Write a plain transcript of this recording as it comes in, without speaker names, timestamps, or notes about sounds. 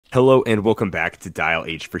Hello and welcome back to Dial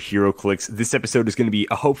H for Heroclix. This episode is going to be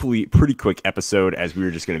a hopefully pretty quick episode as we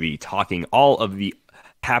are just going to be talking all of the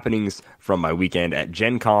happenings from my weekend at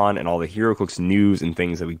Gencon and all the Heroclix news and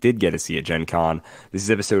things that we did get to see at Gencon. This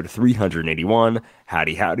is episode 381.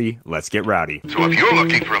 Howdy, howdy, let's get rowdy. So if you're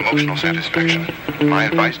looking for emotional satisfaction, my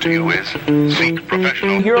advice to you is seek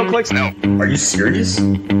professional... Heroclix? No. Are you serious?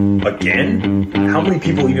 Again? How many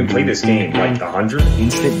people even play this game? Like 100?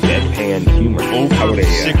 Instant deadpan humor. Over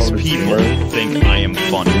 6 people think I am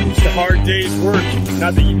funny. It's a hard day's work.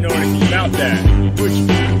 Not that you know anything about that.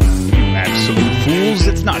 Which... Absolute fools,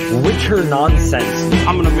 it's not Witcher nonsense.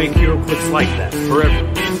 I'm gonna make Heroclix like that forever.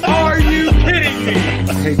 Are you kidding me?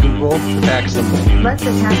 Hey Google, attack someone. Let's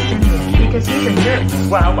attack Simeon, because he's a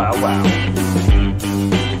jerk. Wow, wow, wow.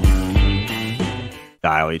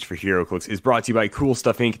 Dial H for Heroclix is brought to you by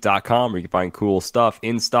CoolStuffInc.com, where you can find cool stuff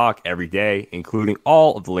in stock every day, including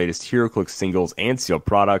all of the latest Heroclix singles and sealed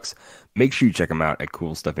products. Make sure you check them out at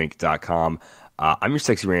CoolStuffInc.com. I'm your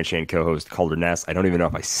sexy ranch hand co-host, Kalder and Simeon. I don't even know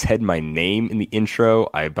if I said my name in the intro,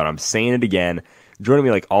 but I'm saying it again. Joining me,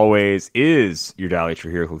 like always, is your Dial H for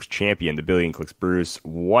Heroclix champion, the Billion Clicks Bruce.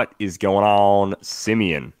 What is going on,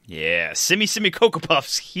 Simeon? Yeah, Simmy Cocoa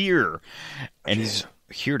Puff's here. And he's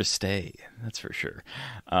here to stay, that's for sure.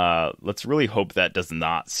 Let's really hope that does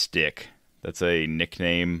not stick. That's a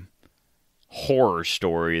nickname horror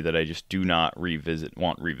story that I just do not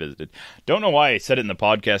want revisited. Don't know why I said it in the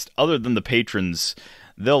podcast, other than the patrons,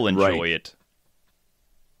 they'll enjoy it.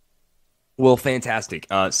 Well, fantastic.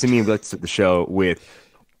 Simeon, let's start the show with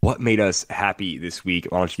what made us happy this week.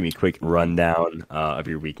 Why don't you give me a quick rundown of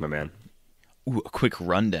your week, my man? Ooh, a quick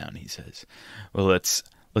rundown, he says. Well, let's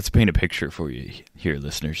paint a picture for you here,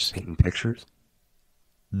 listeners. Painting pictures?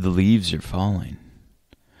 The leaves are falling.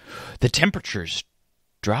 The temperature's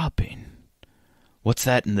dropping. What's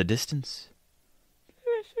that in the distance?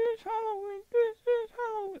 This is Halloween. This is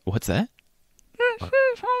Halloween. What's that? This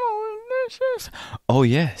is Halloween. This is... Oh,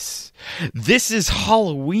 yes. This is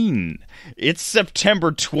Halloween. It's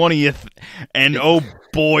September 20th, and oh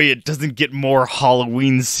boy, it doesn't get more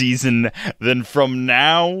Halloween season than from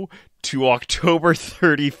now to October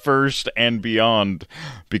 31st and beyond,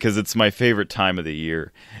 because it's my favorite time of the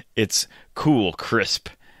year. It's cool, crisp,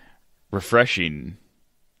 refreshing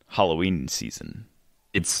Halloween season.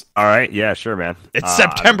 It's all right. Yeah, sure, man. It's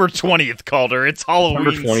September 20th, Calder. It's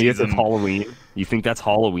Halloween September 20th season. of Halloween. You think that's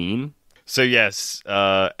Halloween? So yes,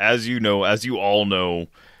 as you all know,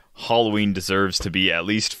 Halloween deserves to be at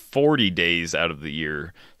least 40 days out of the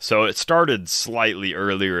year. So it started slightly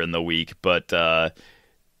earlier in the week, but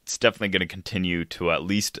it's definitely going to continue to at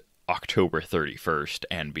least October 31st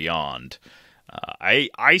and beyond.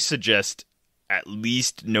 I suggest at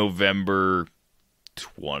least November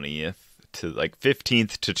 20th. To like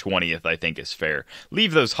 15th to 20th, I think is fair.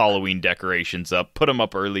 Leave those Halloween decorations up. Put them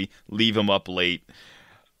up early. Leave them up late.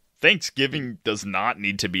 Thanksgiving does not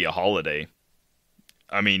need to be a holiday.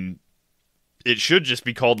 I mean, it should just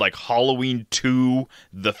be called like Halloween 2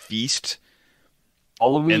 The Feast.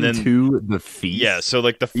 Halloween 2 The Feast? Yeah, so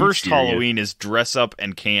like the first Halloween is dress up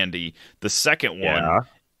and candy. The second one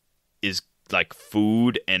is like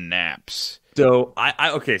food and naps. So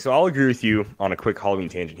so I'll agree with you on a quick Halloween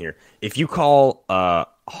tangent here. If you call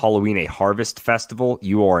Halloween a harvest festival,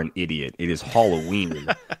 you are an idiot. It is Halloween.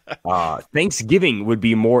 Thanksgiving would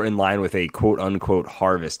be more in line with a quote unquote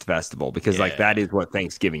harvest festival because like that is what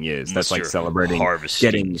Thanksgiving is. That's like celebrating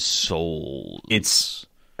harvesting souls. It's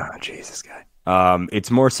Jesus, guy.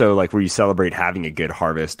 It's more so like where you celebrate having a good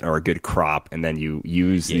harvest or a good crop, and then you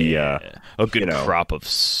use a good crop of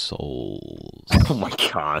souls. Oh my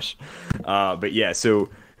gosh! But yeah, so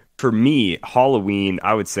for me, Halloween,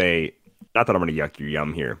 I would say, not that I'm going to yuck your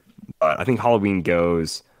yum here, but I think Halloween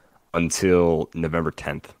goes until November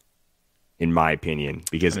 10th, in my opinion,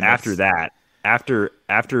 because after that, after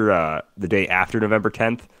the day after November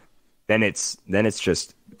 10th, then it's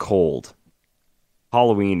just cold.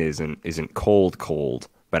 Halloween isn't cold,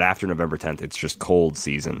 but after November 10th, it's just cold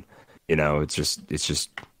season. You know, it's just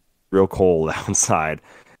real cold outside,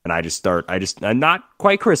 and I'm not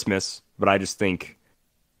quite Christmas, but I just think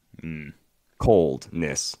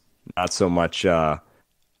coldness, not so much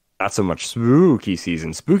spooky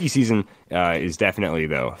season. Spooky season is definitely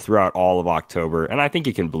though throughout all of October, and I think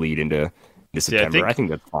it can bleed into September. Yeah, I think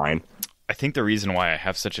that's fine. I think the reason why I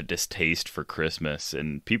have such a distaste for Christmas,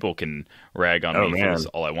 and people can rag on me for this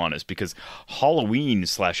all I want, is because Halloween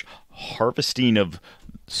 / harvesting of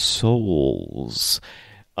souls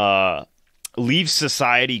leaves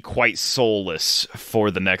society quite soulless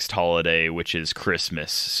for the next holiday, which is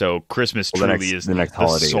Christmas. So Christmas truly is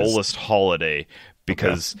the soulless holiday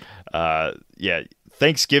because,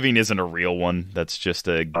 Thanksgiving isn't a real one. That's just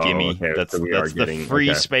a gimme. Okay, That's so we are that's the getting- free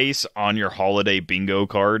okay. space on your holiday bingo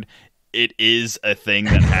card. It is a thing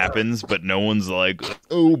that happens, but no one's like,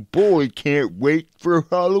 oh boy, can't wait for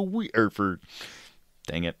Halloween or for.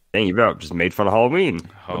 Dang it! Dang, you about just made fun of Halloween.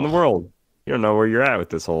 What in the Oh. world? You don't know where you're at with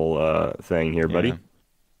this whole thing here, buddy. Yeah. What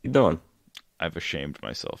you doing? I've ashamed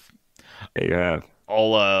myself. Yeah, you have.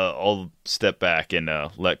 I'll step back and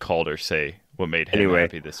let Calder say what made him Anyway,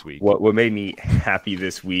 happy this week. What made me happy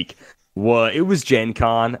this week? It was Gen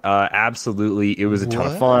Con. Absolutely, it was a ton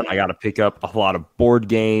of fun. I got to pick up a lot of board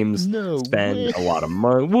games. Spend a lot of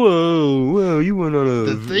money. Whoa! You went on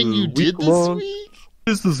a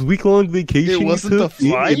this week-long vacation. It wasn't you the took in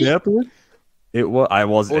flight? Indianapolis? It was. I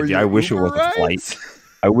was. Or I your wish it Uber was a flight. rides?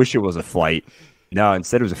 I wish it was a flight. No,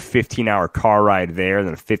 instead it was a 15-hour car ride there, and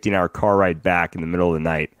then a 15-hour car ride back in the middle of the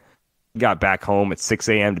night. Got back home at 6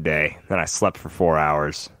 a.m. today. Then I slept for 4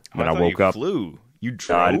 hours. Then I thought woke you up. Flew. You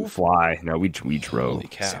No, I didn't drove. fly. No, we drove. Holy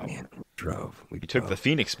cow. Simeon, we drove. We You took the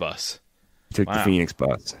Phoenix bus. took the wow. Phoenix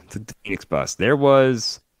bus. Took the Phoenix bus. There were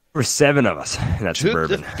 7 of us in that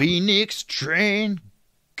Suburban. Phoenix train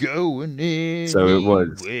going in. So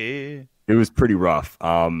it was pretty rough.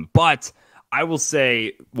 But I will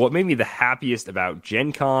say what made me the happiest about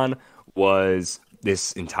Gen Con was the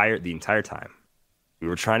entire time. We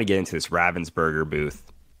were trying to get into this Ravensburger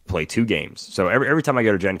booth, play 2 games. So every time I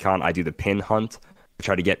go to Gen Con, I do the pin hunt. I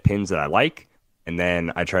try to get pins that I like, and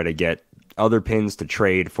then I try to get other pins to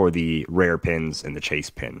trade for the rare pins and the chase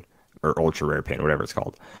pin or ultra rare pin, whatever it's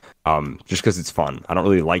called. Just because it's fun. I don't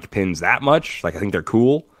really like pins that much. Like, I think they're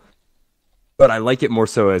cool, but I like it more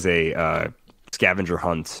so as a scavenger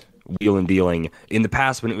hunt, wheel and dealing. In the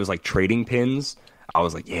past, when it was like trading pins, I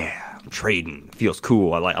was like, yeah, I'm trading. It feels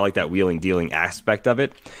cool. I like that wheeling dealing aspect of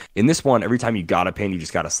it. In this one, every time you got a pin, you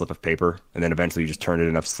just got a slip of paper, and then eventually you just turned in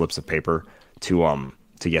enough slips of paper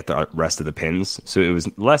to get the rest of the pins. So it was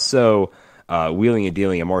less so wheeling and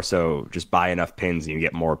dealing, and more so just buy enough pins and you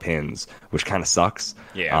get more pins, which kind of sucks.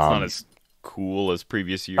 Yeah, it's not as cool as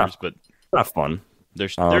previous years, but Not fun. they're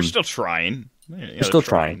still trying. They're still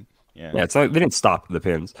trying. Yeah. Yeah, it's not, they didn't stop the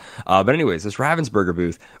pins. But anyways, this Ravensburger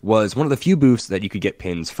booth was one of the few booths that you could get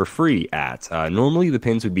pins for free at. Normally, the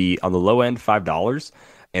pins would be on the low end $5,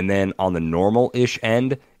 and then on the normal-ish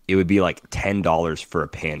end, it would be like $10 for a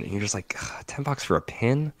pin. And you're just like, $10 for a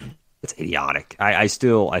pin? It's idiotic. I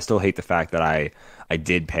still hate the fact that I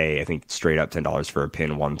did pay, I think, straight up $10 for a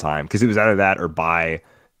pin one time, because it was either that or buy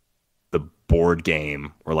the board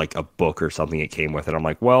game or like a book or something it came with it. I'm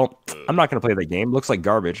like, well, I'm not going to play that game. Looks like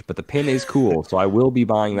garbage, but the pin is cool, so I will be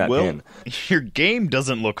buying that pin. Your game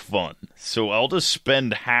doesn't look fun, so I'll just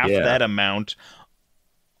spend half that amount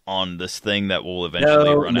on this thing that will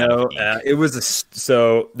eventually run out of ink. It was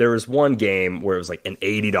so there was one game where it was like an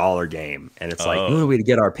 $80 game, and it's like the only way to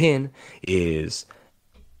get our pin is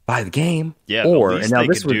buy the game. Yeah, or the least and now they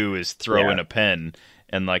this could was, do is throw in a pen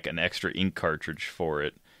and like an extra ink cartridge for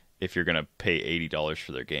it if you're gonna pay $80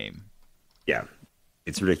 for their game. Yeah,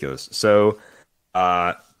 it's ridiculous. So,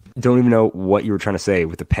 don't even know what you were trying to say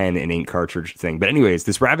with the pen and ink cartridge thing. But anyways,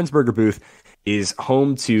 this Ravensburger booth is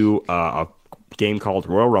home to a game called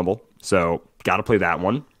Royal Rumble. So, got to play that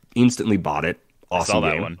one. Instantly bought it. Awesome I saw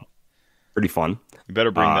that game. one. Pretty fun. You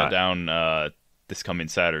better bring that down this coming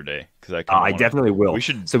Saturday because I definitely will. We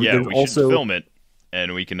should. So we there's should also film it,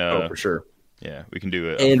 and we can. for sure. Yeah, we can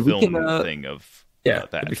do a And we film can, thing of Yeah,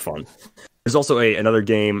 that. that'd be fun. There's also another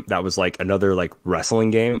game that was like another like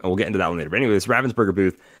wrestling game, and we'll get into that one later. But anyway, this Ravensburger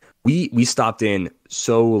booth, we stopped in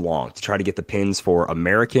so long to try to get the pins for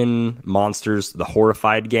American Monsters, the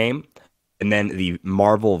Horrified game, and then the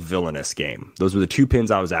Marvel Villainous game. Those were the 2 pins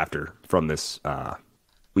I was after from this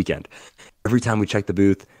weekend. Every time we checked the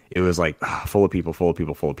booth, it was like full of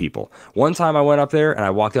people. One time I went up there and I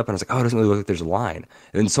walked up and I was like, oh, it doesn't really look like there's a line.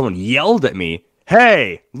 And then someone yelled at me,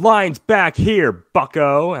 hey, line's back here,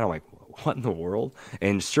 bucko. And I'm like, what in the world?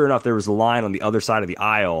 And sure enough, there was a line on the other side of the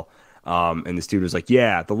aisle. And this dude was like,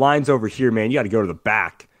 yeah, the line's over here, man. You got to go to the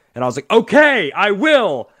back. And I was like, okay, I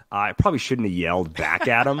will. I probably shouldn't have yelled back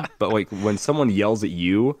at him. But like when someone yells at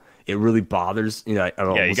you, it really bothers. You know,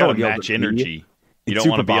 You got to match energy. You don't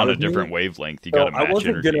want to be on a different wavelength. You got to match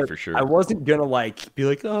energy for sure. I wasn't gonna like be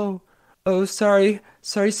like, oh, sorry,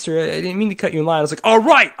 sir. I didn't mean to cut you in line. I was like, all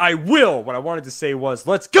right, I will. What I wanted to say was,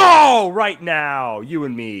 let's go right now, you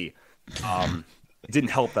and me. It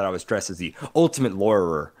didn't help that I was dressed as the ultimate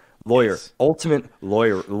lawyer. Ultimate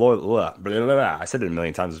lawyer. Blah, blah, blah. I said it a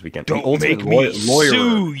million times this weekend. Don't make me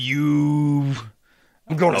sue you.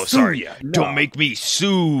 I'm going to sue you. No. Don't make me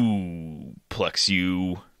suplex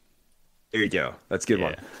you. There you go. That's a good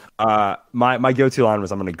one. My go-to line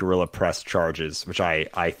was I'm gonna gorilla press charges, which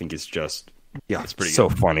I think is just it's pretty so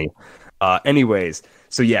funny. Anyways,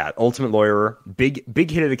 so yeah, Ultimate Lawyer,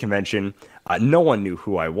 big hit at the convention. No one knew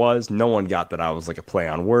who I was. No one got that I was like a play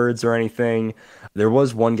on words or anything. There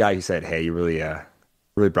was one guy who said, "Hey, you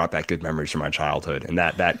really brought back good memories from my childhood," and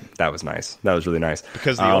that was nice. That was really nice.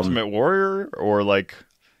 Because the Ultimate Warrior, or like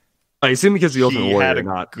I assume because the Ultimate he Warrior had a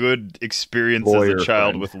not good experience as lawyer a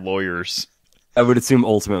child friend. with lawyers. I would assume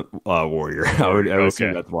Ultimate Warrior. I would assume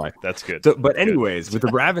Okay. that's why. That's good. So, but anyways, with the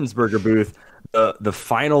Ravensburger booth, the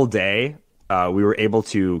final day, we were able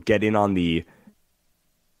to get in on the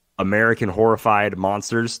American Horrified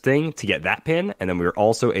Monsters thing to get that pin, and then we were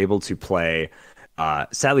also able to play,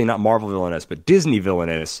 sadly not Marvel Villainous, but Disney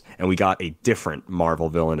Villainous, and we got a different Marvel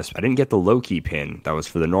Villainous. I didn't get the Loki pin. That was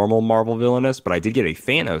for the normal Marvel Villainous, but I did get a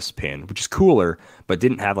Thanos pin, which is cooler, but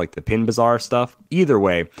didn't have like the pin bazaar stuff. Either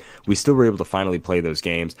way, we still were able to finally play those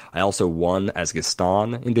games. I also won as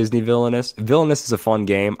Gaston in Disney Villainous. Villainous is a fun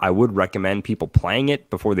game. I would recommend people playing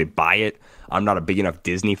it before they buy it. I'm not a big enough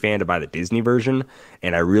Disney fan to buy the Disney version,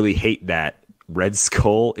 and I really hate that Red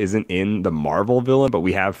Skull isn't in the Marvel villain, but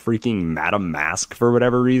we have freaking Madame Mask for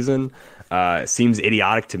whatever reason. Seems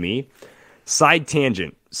idiotic to me. Side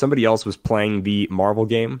tangent. Somebody else was playing the Marvel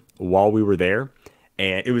game while we were there,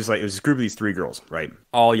 and it was a group of these 3 girls, right?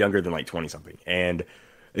 All younger than like 20 something. And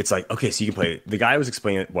it's like, okay, so you can play. The guy was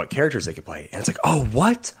explaining what characters they could play, and it's like, oh,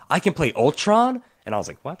 what? I can play Ultron? And I was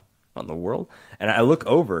like, what? What in the world? And I look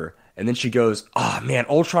over. And then she goes, "Oh man,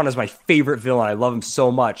 Ultron is my favorite villain. I love him so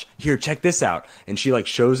much. Here, check this out." And she like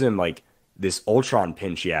shows him like this Ultron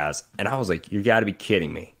pin she has. And I was like, "You got to be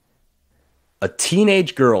kidding me. A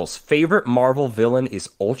teenage girl's favorite Marvel villain is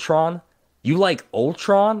Ultron? You like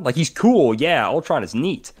Ultron? Like he's cool. Yeah, Ultron is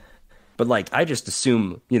neat. But like I just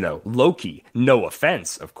assume, Loki. No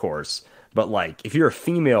offense, of course. But like if you're a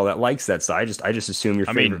female that likes that side, I just assume your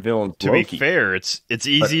favorite villain's to Loki. be fair, it's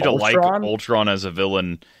easy But to like Ultron? Ultron as a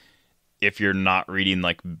villain if you're not reading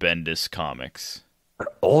like Bendis comics.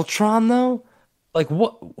 Ultron though, like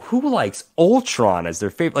what? Who likes Ultron as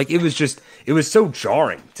their favorite? Like it was so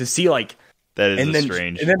jarring to see like. That is And then,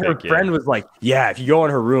 strange. and then her pick, friend was like, "Yeah, if you go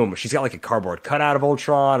in her room, she's got like a cardboard cutout of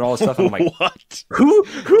Ultron and all this stuff." And I'm like, What? Who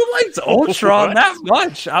likes Ultron What? that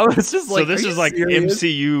much? I was just like, So this "Are is you like serious?"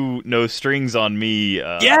 MCU no strings on me.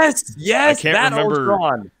 Yes, I can't that remember.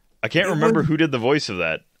 Ultron, I can't It remember was- who did the voice of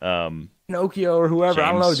that. Pinocchio or whoever.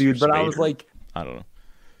 I don't know, James dude. But I was Spader? like, I don't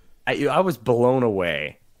know. I was blown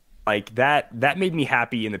away. Like that made me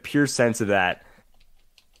happy in the pure sense of that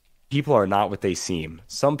people are not what they seem.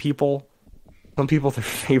 Some people their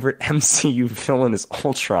favorite MCU villain is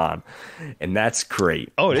Ultron, and that's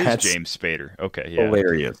great. Oh, it is That's James Spader. Okay, yeah.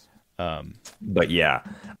 hilarious. But yeah,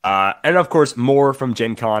 and of course, more from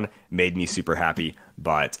Gen Con made me super happy.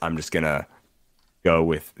 But I'm just gonna go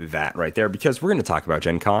with that right there because we're gonna talk about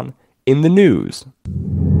Gen Con in the news.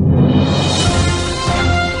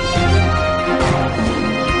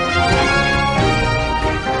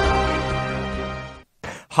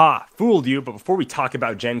 Ha, fooled you, but before we talk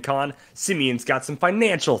about Gen Con, Simeon's got some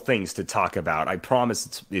financial things to talk about. I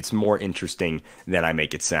promise it's more interesting than I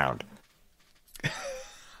make it sound.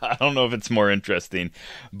 I don't know if it's more interesting,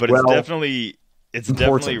 but Well, it's definitely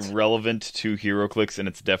important. relevant to HeroClix, and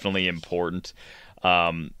it's definitely important.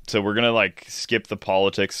 So we're gonna like skip the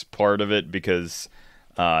politics part of it because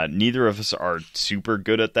neither of us are super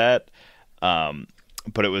good at that.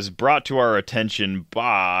 But it was brought to our attention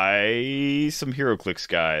by some HeroClix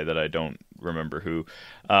guy that I don't remember who.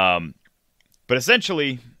 But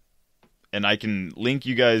essentially, and I can link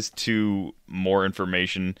you guys to more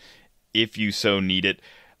information if you so need it.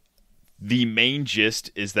 The main gist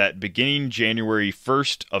is that beginning January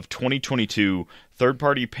 1st of 2022,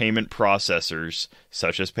 third-party payment processors,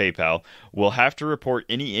 such as PayPal, will have to report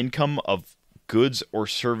any income of goods or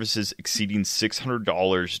services exceeding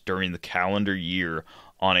 $600 during the calendar year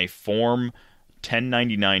on a Form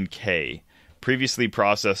 1099-K. Previously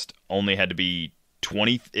processed only had to be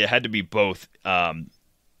 20. It had to be both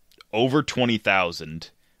over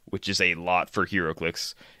 20,000, which is a lot for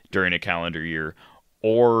HeroClix during a calendar year,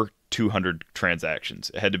 or 200 transactions.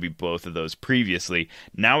 It had to be both of those previously.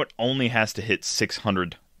 Now it only has to hit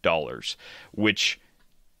 $600, which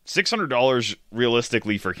 $600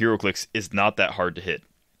 realistically for HeroClix is not that hard to hit.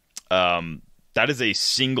 That is a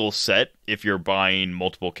single set if you're buying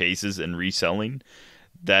multiple cases and reselling.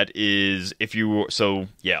 That is if you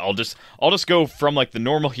I'll just go from like the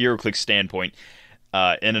normal HeroClix standpoint.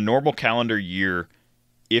 In a normal calendar year,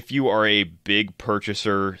 if you are a big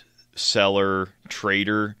purchaser, seller,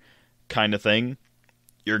 trader kind of thing,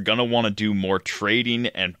 you're going to want to do more trading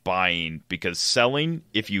and buying, because selling,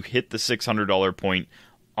 if you hit the $600 point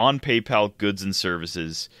on PayPal goods and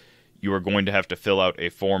services, you are going to have to fill out a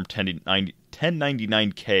Form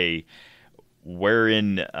 1099-K,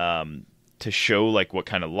 wherein to show like what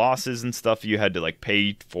kind of losses and stuff you had to like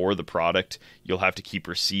pay for the product. You'll have to keep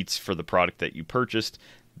receipts for the product that you purchased,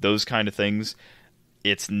 those kind of things.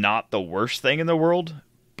 It's not the worst thing in the world,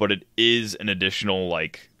 but it is an additional,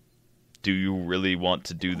 like, do you really want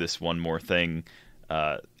to do this one more thing?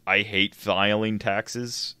 I hate filing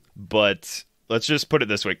taxes, but let's just put it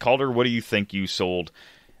this way. Calder, what do you think you sold,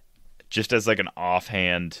 just as like an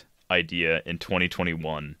offhand idea, in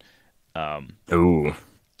 2021? Ooh.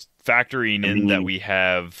 Factoring in that we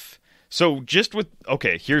have... So just with...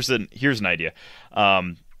 Okay, here's an idea.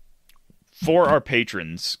 For our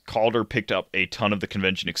patrons, Calder picked up a ton of the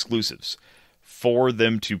convention exclusives. For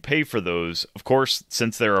them to pay for those, of course,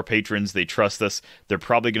 since they're our patrons, they trust us, they're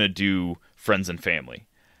probably going to do friends and family.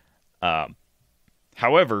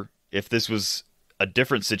 However, if this was a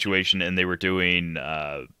different situation and they were doing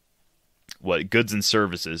goods and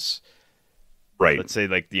services, right? Let's say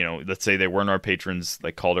let's say they weren't our patrons,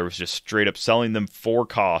 like Calder was just straight up selling them for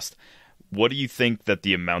cost. What do you think that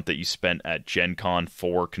the amount that you spent at Gencon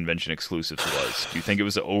for convention exclusives was? Do you think it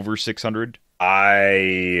was over 600?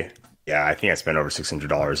 I think I spent over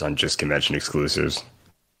 $600 on just convention exclusives.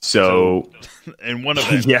 So in one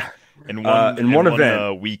event, in one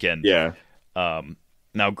event, weekend,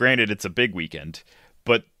 Now, granted, it's a big weekend,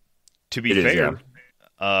 but to be fair,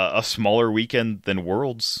 a smaller weekend than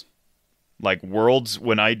Worlds. Like Worlds,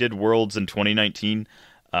 when I did Worlds in 2019,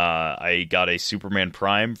 I got a Superman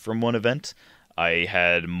Prime from one event. I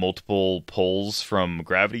had multiple pulls from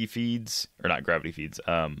gravity feeds, or not gravity feeds,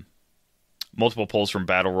 multiple pulls from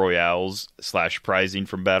Battle Royales / prizing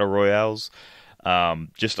from Battle Royales.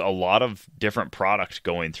 Just a lot of different product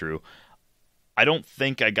going through. I don't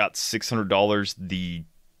think I got $600 the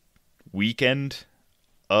weekend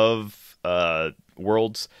of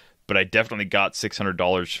Worlds, but I definitely got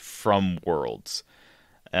 $600 from Worlds.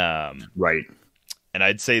 Right. And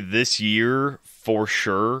I'd say this year, for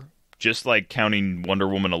sure, just like counting Wonder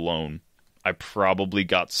Woman alone, I probably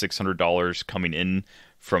got $600 coming in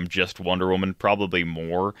from just Wonder Woman, probably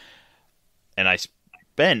more. And I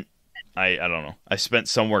spent, I don't know, I spent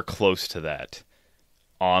somewhere close to that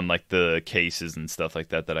on like the cases and stuff like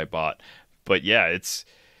that I bought. But yeah, it's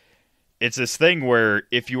this thing where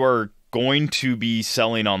if you are going to be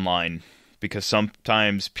selling online, because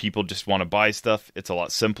sometimes people just want to buy stuff, it's a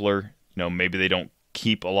lot simpler. Maybe they don't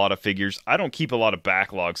keep a lot of figures. I don't keep a lot of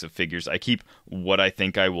backlogs of figures. I keep what I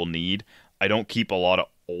think I will need. I don't keep a lot of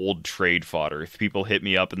old trade fodder. If people hit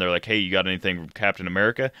me up and they're like, hey, you got anything from Captain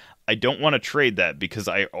America? I don't want to trade that because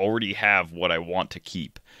I already have what I want to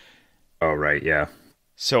keep. Oh, right, yeah.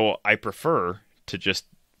 So I prefer to just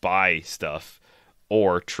buy stuff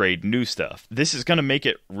or trade new stuff. This is going to make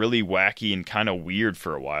it really wacky and kind of weird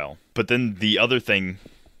for a while. But then the other thing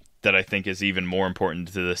that I think is even more important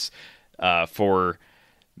to this, for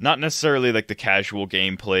not necessarily like the casual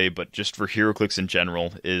gameplay, but just for Heroclix in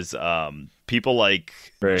general, is people like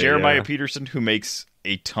Jeremiah Peterson, who makes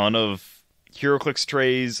a ton of Heroclix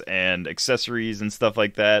trays and accessories and stuff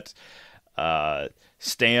like that.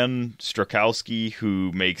 Stan Strakowski,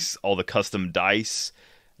 who makes all the custom dice.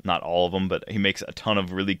 Not all of them, but he makes a ton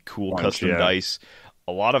of really cool custom dice.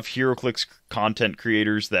 A lot of Heroclix content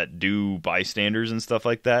creators that do bystanders and stuff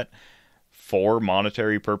like that for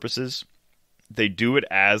monetary purposes. They do it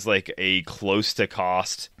as like a close to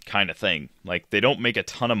cost kind of thing. Like they don't make a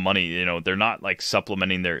ton of money. They're not like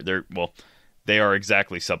supplementing they are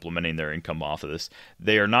exactly supplementing their income off of this.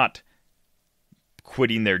 They are not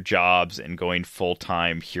quitting their jobs and going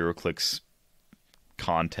full-time Heroclix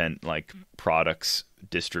content, like products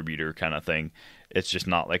distributor kind of thing. It's just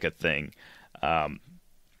not like a thing.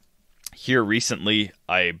 Here recently,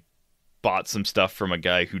 I bought some stuff from a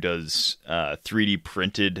guy who does 3D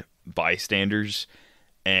printed bystanders,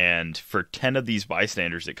 and for 10 of these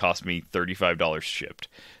bystanders, it cost me $35 shipped.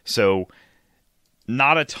 So,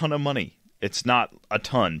 not a ton of money. It's not a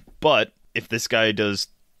ton, but if this guy does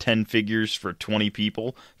 10 figures for 20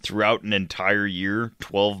 people throughout an entire year,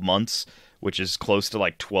 12 months, which is close to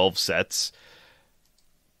like 12 sets,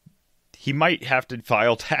 he might have to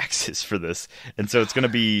file taxes for this. And so it's going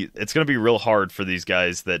to be real hard for these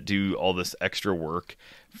guys that do all this extra work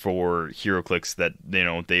for Heroclix that,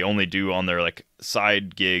 they only do on their like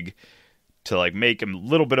side gig to like make a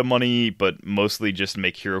little bit of money, but mostly just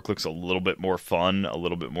make Heroclix a little bit more fun, a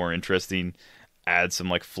little bit more interesting, add some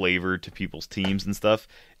like flavor to people's teams and stuff.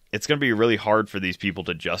 It's going to be really hard for these people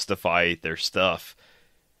to justify their stuff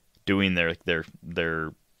doing their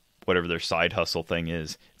whatever their side hustle thing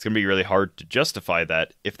is. It's going to be really hard to justify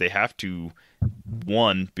that if they have to,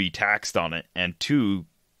 one, be taxed on it, and two,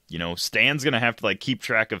 Stan's going to have to like keep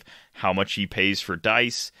track of how much he pays for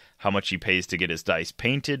dice, how much he pays to get his dice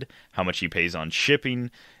painted, how much he pays on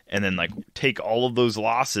shipping, and then like take all of those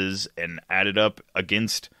losses and add it up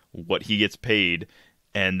against what he gets paid,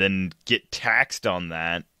 and then get taxed on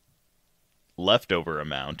that leftover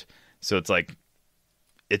amount. So it's like,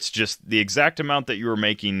 it's just the exact amount that you were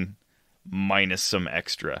making minus some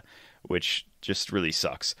extra, which just really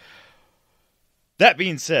sucks. That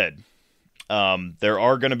being said, there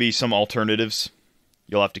are going to be some alternatives.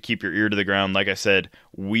 You'll have to keep your ear to the ground. Like I said,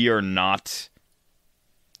 we are not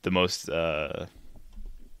the most, I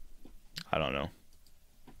don't know.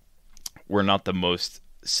 We're not the most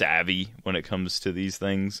savvy when it comes to these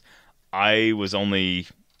things. I was only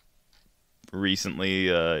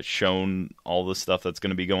recently shown all the stuff that's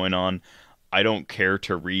going to be going on. I don't care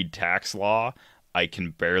to read tax law. I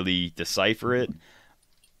can barely decipher it.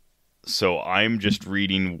 So I'm just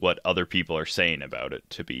reading what other people are saying about it,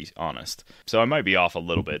 to be honest. So I might be off a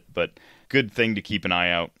little bit, but good thing to keep an eye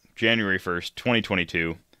out. January 1st,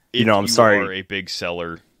 2022. If I'm sorry. you are a big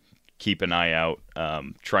seller, keep an eye out.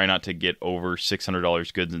 Try not to get over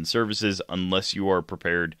 $600 goods and services unless you are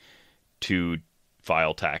prepared to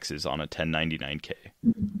file taxes on a 1099-K.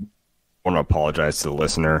 I want to apologize to the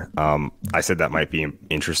listener. I said that might be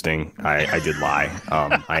interesting. I did lie.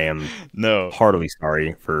 I am heartily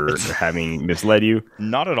sorry for having misled you.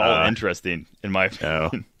 Not at all interesting, in my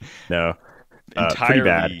opinion. No. Entirely pretty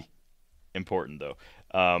bad. Important, though.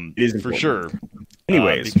 It is for important. sure.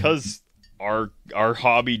 Anyways. Because our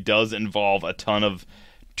hobby does involve a ton of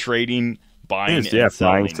trading, buying, and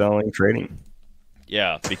selling. Buying, selling, trading.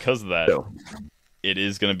 Yeah, because of that, it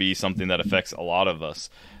is going to be something that affects a lot of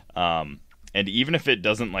us. And even if it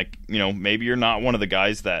doesn't, like, maybe you're not one of the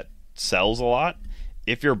guys that sells a lot,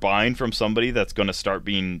 if you're buying from somebody that's going to start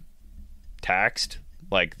being taxed,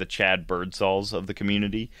 like the Chad Birdsalls of the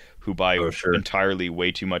community, who buy entirely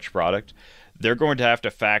way too much product, they're going to have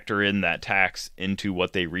to factor in that tax into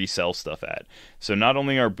what they resell stuff at. So not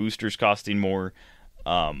only are boosters costing more,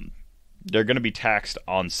 they're going to be taxed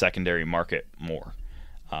on secondary market more.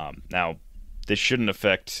 Now, this shouldn't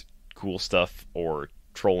affect Cool Stuff or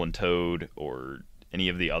Troll and Toad or any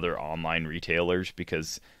of the other online retailers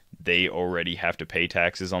because they already have to pay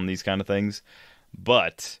taxes on these kind of things,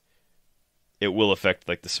 but it will affect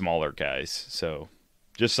like the smaller guys. So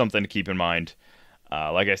just something to keep in mind.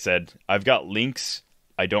 Like I said, I've got links.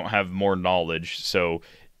 I don't have more knowledge. So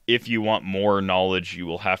if you want more knowledge, you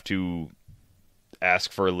will have to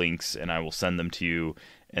ask for links and I will send them to you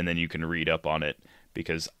and then you can read up on it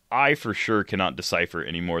because I for sure cannot decipher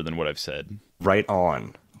any more than what I've said. Right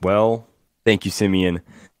on. Well, thank you, Simeon.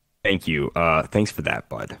 Thank you. Thanks for that,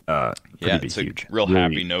 bud. It's huge. A real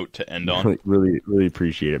happy note to end on. Really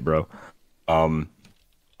appreciate it, bro.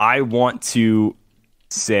 I want to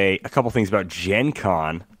say a couple things about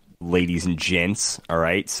Gencon, ladies and gents. All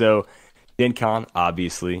right. So Gencon,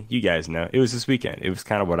 obviously, you guys know, it was this weekend. It was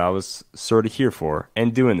kind of what I was sort of here for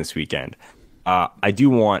and doing this weekend. I do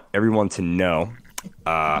want everyone to know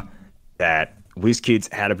that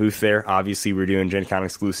WizKids had a booth there. Obviously, we're doing Gen Con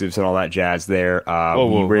exclusives and all that jazz there.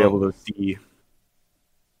 We were able to see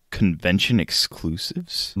convention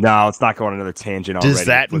exclusives. No, let's not go on another tangent already. Does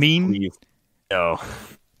that mean please. No?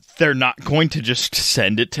 They're not going to just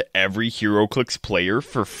send it to every Heroclix player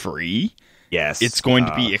for free? Yes. It's going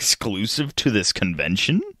to be exclusive to this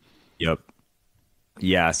convention? Yep.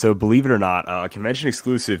 Yeah, so believe it or not, convention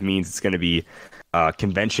exclusive means it's going to be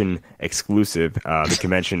convention exclusive. The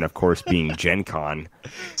convention, of course, being Gen Con.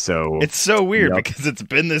 So it's so weird because it's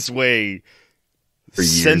been this way for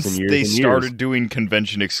years since and years they and started years. doing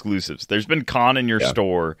convention exclusives. There's been con in your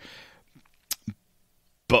store,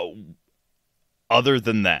 but other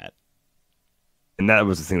than that. And that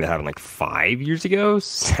was the thing that happened like 5 years ago,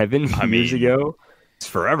 7 years ago. It's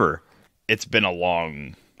forever. It's been a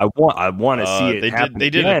long... I want to see it happen They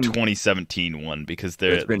did a again. 2017 one because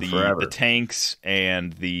the tanks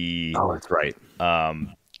and the that's right.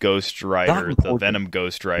 Ghost Rider, the Venom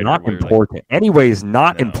Ghost Rider. Not important. Anyways,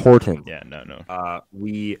 not important. Yeah, no.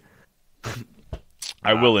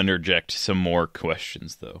 I will interject some more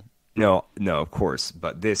questions though. No, of course,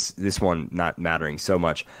 but this one not mattering so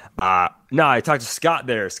much. No, I talked to Scott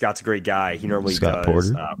there. Scott's a great guy. He normally Scott does.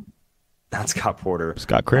 Porter. Not Scott Porter.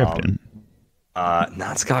 Scott Crampton.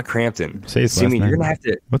 Not Scott Crampton. Say his last name. You're gonna have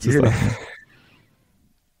to. What's his last name?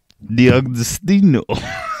 Diagostino.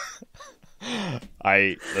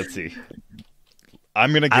 Let's see.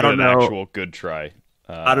 I'm gonna give it an actual good try.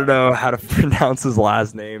 I don't know how to pronounce his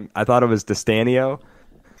last name. I thought it was Destanio.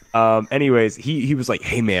 Anyways, he was like,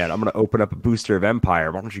 "Hey man, I'm gonna open up a booster of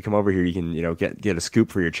Empire. Why don't you come over here? You can get a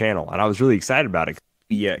scoop for your channel." And I was really excited about it.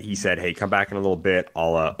 He said, "Hey, come back in a little bit.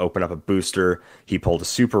 I'll open up a booster." He pulled a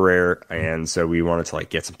super rare, and so we wanted to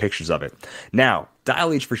get some pictures of it. Now,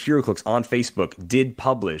 Dial H for HeroClix on Facebook did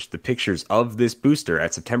publish the pictures of this booster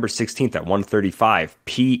at September 16th at 1:35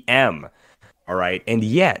 p.m. All right, and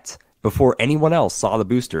yet before anyone else saw the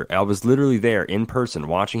booster, I was literally there in person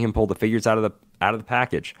watching him pull the figures out of the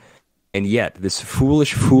package. And yet, this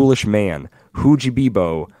foolish man, Huji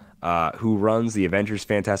Bibo, who runs the Avengers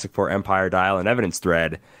Fantastic Four Empire Dial and Evidence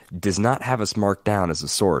thread, does not have us marked down as a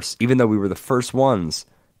source, even though we were the first ones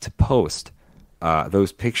to post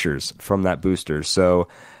those pictures from that booster. So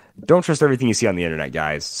don't trust everything you see on the internet,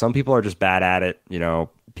 guys. Some people are just bad at it.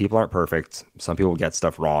 People aren't perfect. Some people get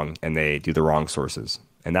stuff wrong, and they do the wrong sources.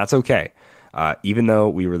 And that's okay. Even though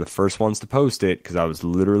we were the first ones to post it, because I was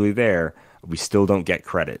literally there, we still don't get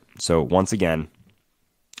credit. So once again,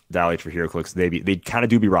 Dial H for HeroClix, they kind of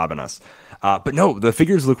do be robbing us. But no, the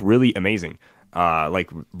figures look really amazing.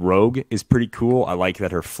 Rogue is pretty cool. I like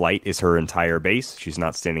that her flight is her entire base. She's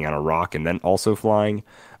not standing on a rock and then also flying.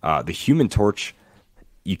 The Human Torch,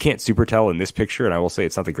 you can't super tell in this picture, and I will say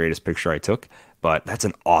it's not the greatest picture I took, but that's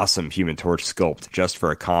an awesome Human Torch sculpt just for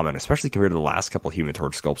a common, especially compared to the last couple Human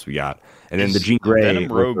Torch sculpts we got. And then the Jean Grey,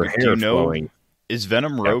 Venom Rogue, do you know, flowing. Is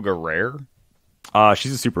Venom Rogue a rare?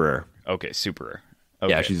 She's a super rare. Okay, super rare. Okay.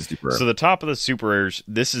 Yeah, she's a super rare. So the top of the super rares,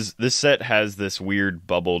 this set has this weird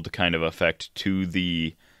bubbled kind of effect to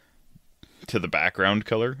the background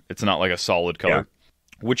color. It's not like a solid color,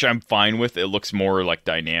 which I'm fine with. It looks more like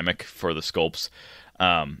dynamic for the sculpts.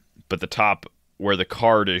 But the top where the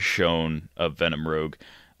card is shown of Venom Rogue,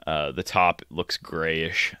 the top looks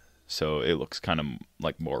grayish, so it looks kind of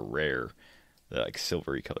like more rare, like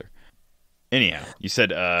silvery color. Anyhow, you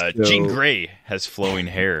said Jean Grey has flowing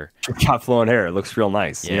hair. Got flowing hair. It looks real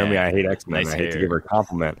nice. Yeah. You know me, I hate X-Men. Nice I hate hair. to give her a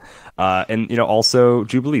compliment. And also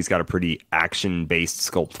Jubilee's got a pretty action-based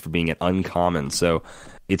sculpt for being an uncommon, so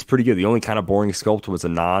it's pretty good. The only kind of boring sculpt was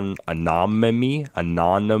Anonome,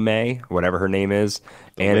 whatever her name is.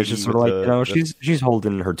 And it's just sort of like, she's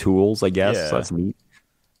holding her tools, I guess. Yeah. So that's neat.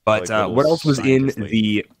 But Like what else was in scientist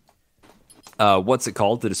lady. the what's it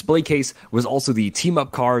called? The display case was also the team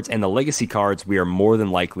up cards and the legacy cards we are more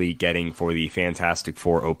than likely getting for the Fantastic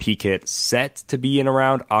Four OP kit, set to be in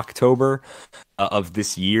around October of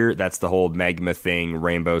this year. That's the whole Magma thing,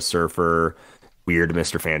 Rainbow Surfer, weird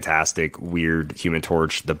Mr. Fantastic, weird Human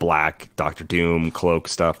Torch, the Black, Doctor Doom, Cloak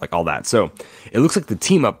stuff, like all that. So it looks like the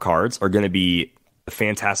team up cards are going to be the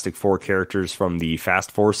Fantastic Four characters from the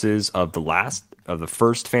Fast Forces of the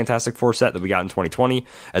first Fantastic Four set that we got in 2020,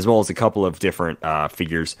 as well as a couple of different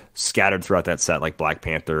figures scattered throughout that set, like Black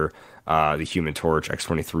Panther, the Human Torch,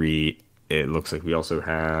 X-23. It looks like we also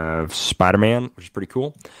have Spider-Man, which is pretty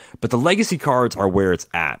cool. But the legacy cards are where it's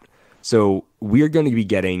at. So we're going to be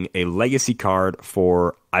getting a legacy card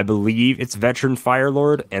for, I believe it's Veteran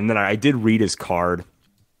Firelord, and then I did read his card.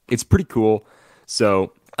 It's pretty cool.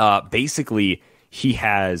 So basically, he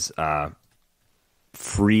has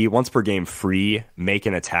free, once per game, free make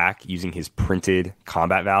an attack using his printed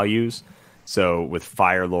combat values. So with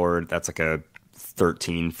Firelord, that's like a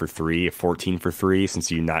 13 for 3, a 14 for 3,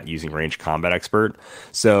 since you're not using ranged combat expert.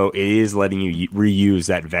 So it is letting you reuse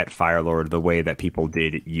that Vet Firelord the way that people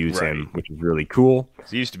did use him, which is really cool.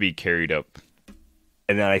 So he used to be carried up.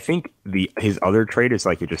 And then I think his other trait is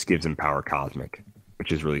like it just gives him power cosmic,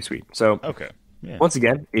 which is really sweet. So Okay. Yeah. once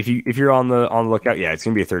again, if you're on the lookout, it's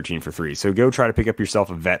gonna be a 13 for 3. So go try to pick up yourself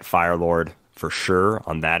a Vet Firelord for sure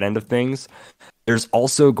on that end of things. There's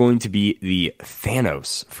also going to be the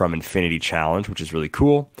Thanos from Infinity Challenge, which is really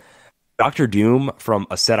cool. Doctor Doom from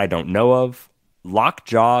a set I don't know of.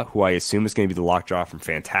 Lockjaw, who I assume is going to be the Lockjaw from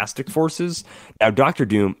Fantastic Forces. Now, Doctor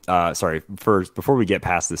Doom, first, before we get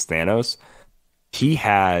past this Thanos, he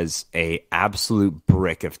has a absolute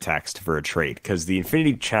brick of text for a trait, because the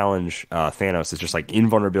Infinity Challenge Thanos is just like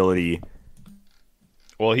invulnerability.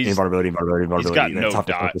 Well, he's got invulnerability.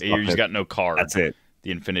 he's got no card. That's it. The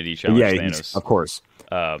Infinity Challenge Thanos. Of course.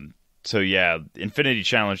 So yeah, Infinity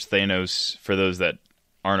Challenge Thanos, for those that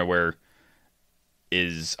aren't aware,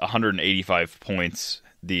 is 185 points.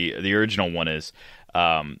 The original one is.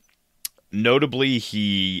 Notably,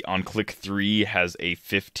 he on click 3 has a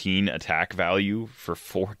 15 attack value for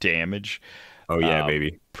 4 damage. Oh yeah,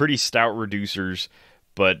 baby. Pretty stout reducers,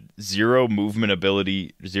 but 0 movement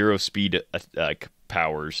ability, 0 speed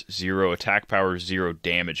powers, 0 attack powers, 0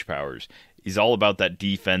 damage powers. He's all about that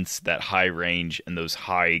defense, that high range, and those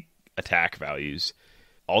high attack values.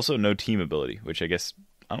 Also, no team ability, which I guess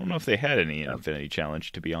I don't know if they had any in Infinity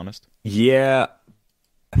Challenge, to be honest. Yeah,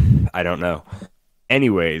 I don't know.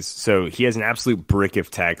 Anyways, so he has an absolute brick of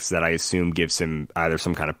text that I assume gives him either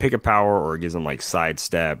some kind of pickup power or gives him like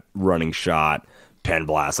sidestep, running shot, pen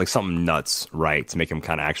blast, like something nuts, right? To make him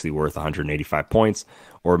kind of actually worth 185 points,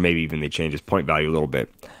 or maybe even they change his point value a little bit.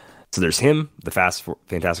 So there's him, the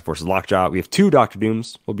Fantastic Forces Lockjaw. We have 2 Doctor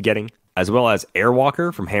Dooms we'll be getting, as well as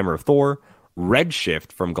Airwalker from Hammer of Thor,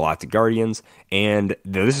 Redshift from Galactic Guardians, and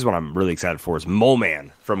this is what I'm really excited for, is Mole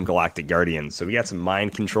Man from Galactic Guardians. So we got some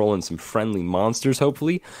mind control and some friendly monsters,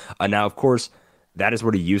 hopefully. Now, of course, that is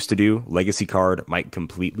what he used to do. Legacy card might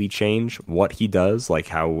completely change what he does, like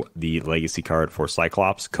how the legacy card for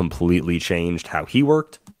Cyclops completely changed how he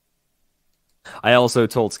worked. I also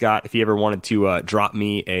told Scott if he ever wanted to drop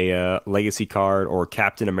me a legacy card or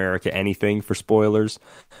Captain America anything for spoilers,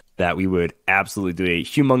 that we would absolutely do a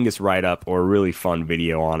humongous write-up or a really fun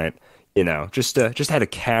video on it. You know, just had to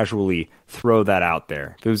casually throw that out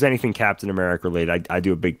there. If it was anything Captain America related, I'd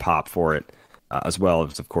do a big pop for it, as well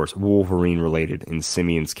as, of course, Wolverine related in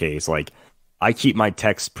Simeon's case. Like, I keep my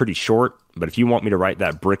text pretty short, but if you want me to write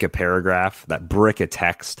that brick of paragraph, that brick of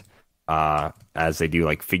text, as they do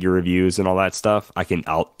like figure reviews and all that stuff,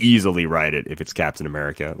 I'll easily write it if it's Captain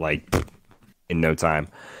America, like in no time.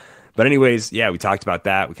 But anyways, yeah, we talked about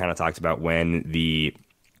that. We kind of talked about when the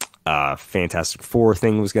Fantastic Four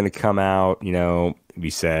thing was going to come out. You know, we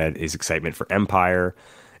said his excitement for Empire,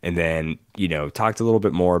 and then, you know, talked a little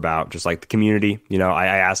bit more about just like the community. You know, I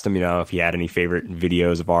asked him, you know, if he had any favorite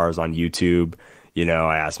videos of ours on YouTube. You know,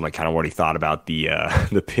 I asked him like kind of what he thought about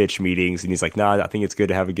the pitch meetings, and he's like, "No, I think it's good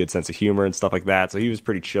to have a good sense of humor and stuff like that." So he was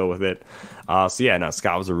pretty chill with it. So yeah, no,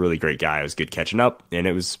 Scott was a really great guy. It was good catching up, and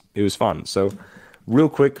it was fun. So real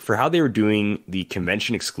quick, for how they were doing the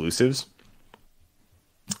convention exclusives,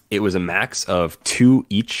 it was a max of 2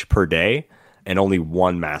 each per day and only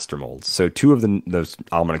 1 master mold. So 2 of those,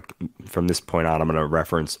 from this point on, I'm gonna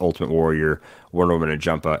reference Ultimate Warrior, Wonder Woman, and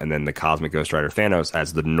Jumpa, and then the Cosmic Ghost Rider Thanos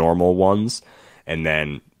as the normal ones. And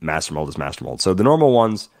then Master Mold is Master Mold. So the normal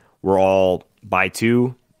ones were all buy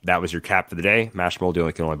 2. That was your cap for the day. Master Mold,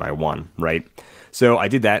 you can only buy 1, right? So I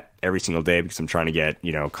did that every single day because I'm trying to get,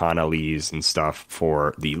 you know, con LEs and stuff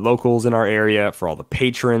for the locals in our area, for all the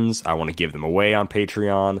patrons. I want to give them away on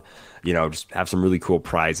Patreon. You know, just have some really cool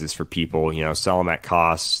prizes for people, you know, sell them at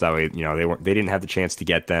costs. That way, you know, they didn't have the chance to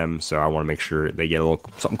get them. So I want to make sure they get a little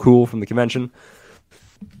something cool from the convention.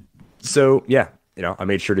 So yeah, you know, I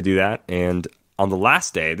made sure to do that. And on the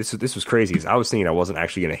last day, this was crazy because I was thinking I wasn't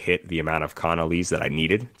actually going to hit the amount of con LEs that I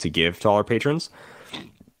needed to give to all our patrons.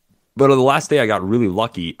 But on the last day, I got really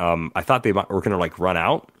lucky. I thought they were going to like run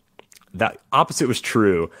out. That opposite was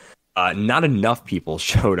true. Not enough people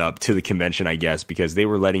showed up to the convention, I guess, because they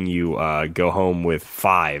were letting you go home with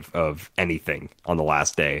 5 of anything on the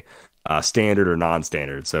last day, standard or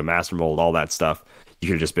non-standard. So Master Mold, all that stuff. You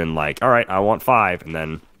could have just been like, all right, I want 5, and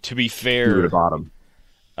then To be fair, to the bottom.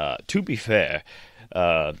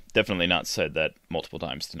 Definitely not said that multiple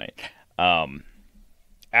times tonight.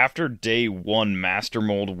 After day 1, Master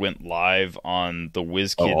Mold went live on the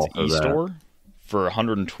WizKids e-store for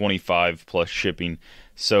 125 plus shipping.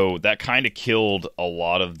 So that kind of killed a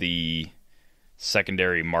lot of the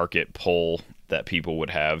secondary market pull that people would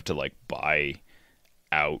have to like buy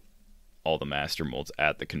out all the Master Molds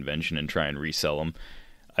at the convention and try and resell them.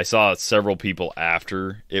 I saw several people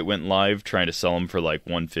after it went live trying to sell them for like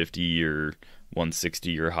 150 or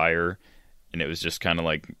 160 or higher, and it was just kind of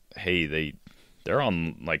like, hey, they're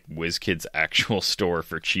on like WizKids' actual store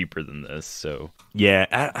for cheaper than this. So yeah,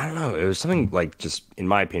 I don't know. It was something like, just in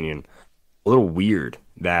my opinion, a little weird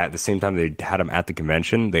that at the same time they had them at the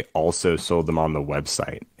convention, they also sold them on the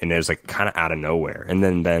website, and it was like kind of out of nowhere. And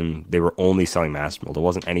then they were only selling Master Mold. It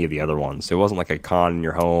wasn't any of the other ones. It wasn't like a con in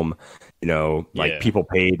your home. You know, like people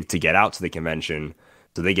paid to get out to the convention,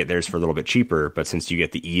 so they get theirs for a little bit cheaper. But since you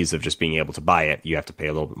get the ease of just being able to buy it, you have to pay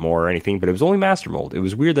a little bit more or anything. But it was only Master Mold. It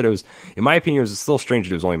was weird that it was, in my opinion, it was still strange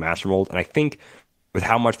that it was only Master Mold. And I think with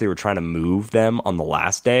how much they were trying to move them on the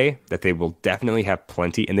last day, that they will definitely have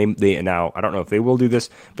plenty. And they now, I don't know if they will do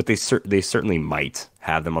this, but they certainly might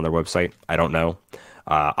have them on their website. I don't know.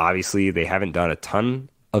 Obviously, they haven't done a ton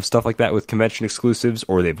of stuff like that with convention exclusives,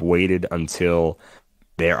 or they've waited until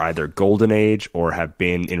they're either golden age or have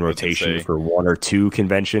been in rotation for 1 or 2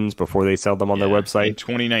 conventions before they sell them on their website. In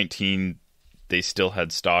 2019, they still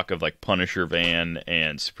had stock of like Punisher Van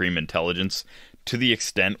and Supreme Intelligence, to the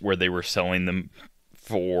extent where they were selling them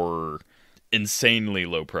for insanely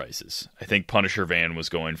low prices. I think Punisher Van was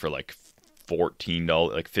going for like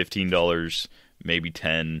 $14, like $15, maybe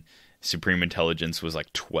 $10. Supreme Intelligence was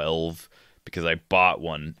like $12. because I bought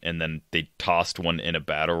one and then they tossed one in a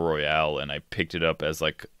battle royale and I picked it up as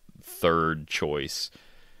like third choice.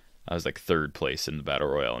 I was like third place in the battle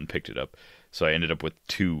royale and picked it up. So I ended up with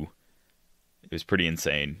 2. It was pretty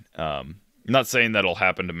insane. I'm not saying that'll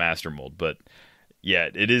happen to Master Mold, but yeah,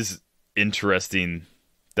 it is interesting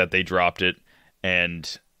that they dropped it.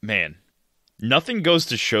 And man, nothing goes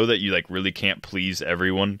to show that you like really can't please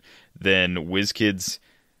everyone than WizKids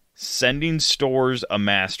sending stores a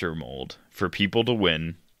Master Mold for people to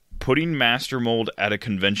win, putting Master Mold at a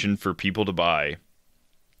convention for people to buy,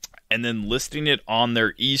 and then listing it on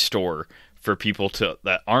their e-store for people to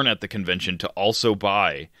that aren't at the convention to also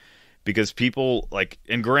buy. Because people like,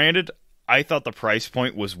 and granted, I thought the price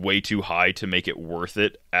point was way too high to make it worth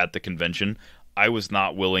it at the convention. I was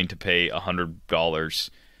not willing to pay $100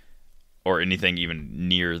 or anything even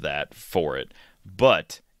near that for it.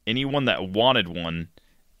 But anyone that wanted one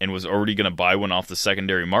and was already going to buy one off the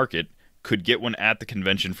secondary market could get one at the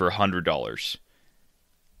convention for $100.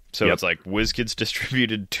 So It's like WizKids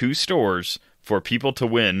distributed 2 stores for people to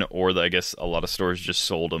win, or I guess a lot of stores just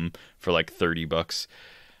sold them for like $30.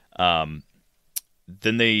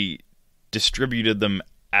 Then they distributed them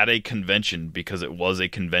at a convention because it was a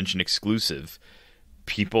convention exclusive.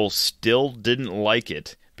 People still didn't like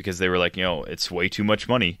it because they were like, it's way too much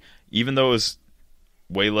money. Even though it was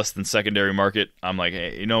way less than secondary market, I'm like,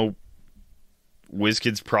 hey,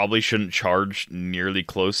 WizKids probably shouldn't charge nearly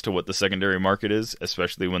close to what the secondary market is,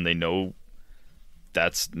 especially when they know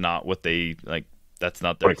that's not what they like. That's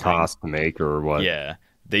not their what it costs to make or what. Yeah,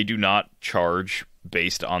 they do not charge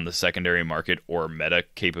based on the secondary market or meta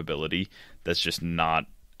capability. That's just not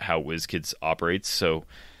how WizKids operates. So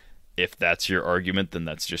if that's your argument, then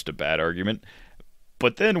that's just a bad argument.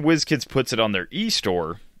 But then WizKids puts it on their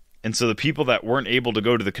e-store, and so the people that weren't able to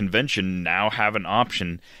go to the convention now have an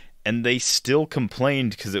option, and they still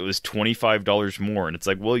complained because it was $25 more. And it's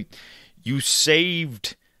like, well, you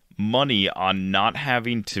saved money on not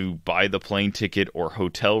having to buy the plane ticket or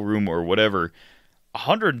hotel room or whatever.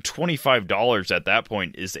 $125 at that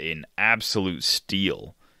point is an absolute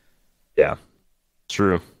steal. Yeah,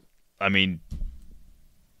 true. I mean,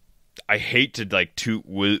 I hate to like toot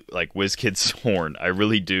WizKids' horn. I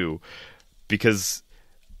really do, because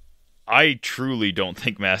I truly don't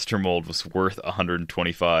think Master Mold was worth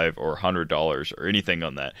 $125 or $100 or anything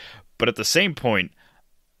on that. But at the same point,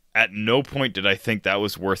 at no point did I think that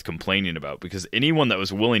was worth complaining about, because anyone that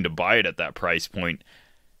was willing to buy it at that price point,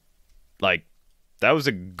 like, that was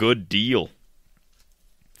a good deal.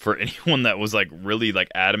 For anyone that was like really like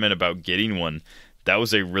adamant about getting one, that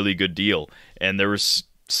was a really good deal. And there was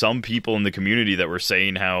some people in the community that were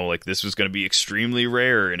saying how like this was going to be extremely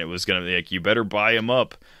rare, and it was going to be like, you better buy them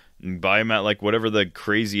up and buy them at like whatever the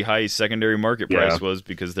crazy high secondary market price was,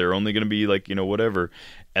 because they're only going to be like, whatever.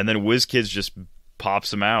 And then WizKids just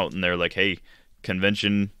pops them out, and they're like, hey,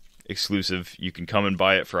 convention exclusive, you can come and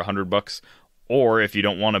buy it for $100, or if you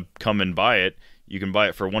don't want to come and buy it, you can buy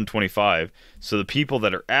it for $125. So the people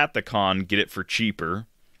that are at the con get it for cheaper.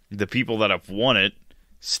 The people that have won it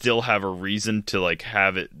still have a reason to like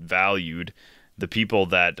have it valued. The people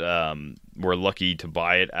that were lucky to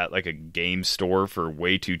buy it at like a game store for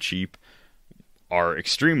way too cheap are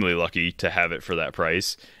extremely lucky to have it for that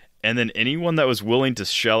price. And then anyone that was willing to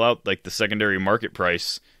shell out like the secondary market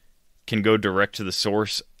price can go direct to the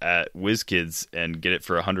source at WizKids and get it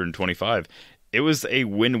for $125. It was a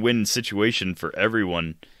win-win situation for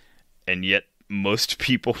everyone, and yet most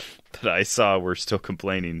people that I saw were still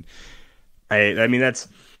complaining. I mean, that's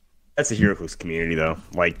the Heroclix community, though.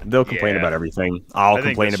 Like, they'll complain about everything. I'll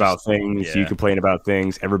complain about things. Yeah. You complain about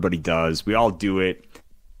things. Everybody does. We all do it.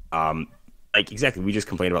 Like, exactly. We just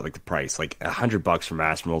complain about like the price. Like $100 for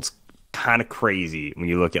Master Mold's kind of crazy when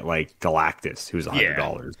you look at like Galactus, who's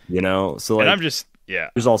 $100. So like, and I'm just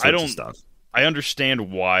there's all sorts of stuff. I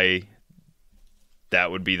understand why that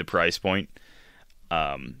would be the price point,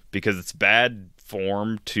 because it's bad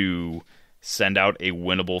form to send out a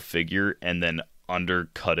winnable figure and then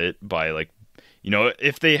undercut it by like,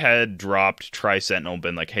 if they had dropped Tri-Sentinel,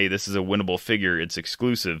 been like, hey, this is a winnable figure, it's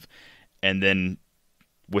exclusive, and then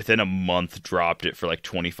within a month dropped it for like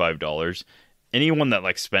 $25, anyone that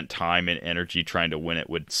like spent time and energy trying to win it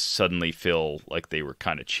would suddenly feel like they were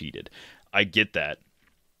kind of cheated. I get that.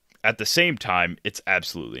 At the same time, it's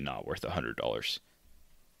absolutely not worth $100.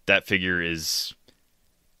 That figure it's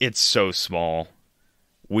so small.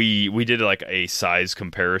 We did like a size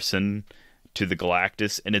comparison to the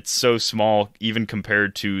Galactus, and it's so small even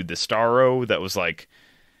compared to the Starro that was like,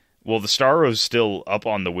 well, the Starro's still up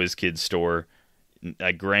on the WizKids store.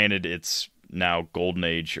 Granted, it's now Golden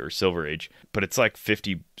Age or Silver Age, but it's like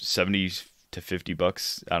 $50, $70 to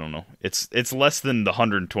 $50. I don't know. It's less than the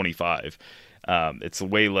 125. It's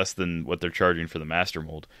way less than what they're charging for the Master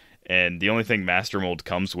Mold. And the only thing Master Mold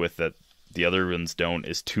comes with that the other ones don't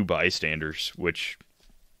is 2 bystanders, which,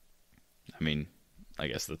 I mean, I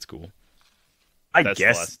guess that's cool.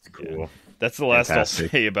 That's cool. Yeah. That's the last Fantastic. I'll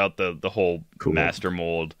say about the whole Master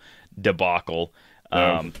Mold debacle.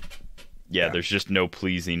 There's just no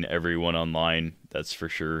pleasing everyone online. That's for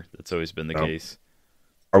sure. That's always been the case.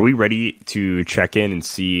 Are we ready to check in and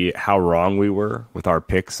see how wrong we were with our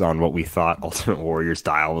picks on what we thought Ultimate Warrior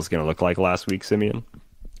style was going to look like last week, Simeon?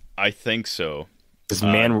 I think so. Because,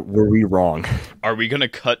 man, were we wrong? Are we gonna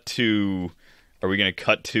cut to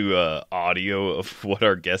audio of what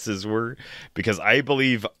our guesses were? Because I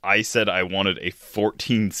believe I said I wanted a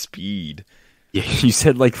 14 speed. Yeah, you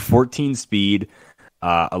said like 14 speed,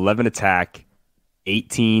 11 attack,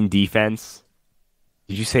 18 defense.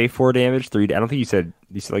 Did you say 4 damage? 3? I don't think you said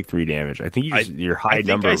like 3 damage. I think your high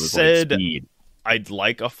number was like speed. I'd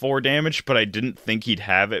like a 4 damage, but I didn't think he'd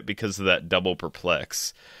have it because of that double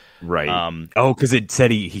perplex. Right. Because it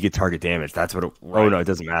said he could target damage. That's what it... Right. Oh, no, it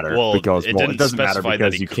doesn't matter. Well, it doesn't matter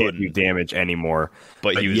because you couldn't. can't do damage anymore.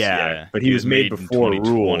 But he was, but he was made before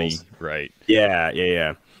rules. Right.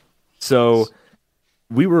 Yeah. So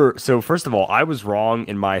first of all, I was wrong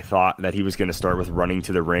in my thought that he was going to start with running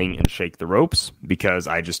to the ring and shake the ropes, because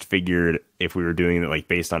I just figured if we were doing it like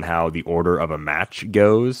based on how the order of a match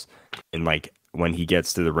goes and like when he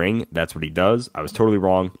gets to the ring, that's what he does. I was totally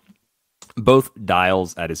wrong. Both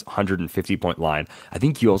dials at his 150 point line. I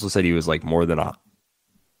think you also said he was like more than a...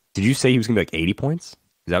 Did you say he was going to be like 80 points?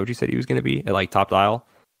 Is that what you said he was going to be at like top dial?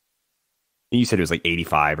 You said it was like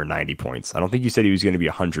 85 or 90 points. I don't think you said he was going to be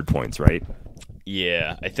 100 points, right?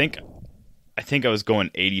 Yeah, I think I was going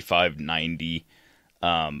 85, 90.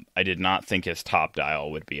 I did not think his top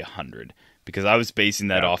dial would be 100 because I was basing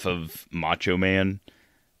that off of Macho Man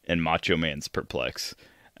and Macho Man's Perplex.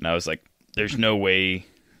 And I was like, there's no way...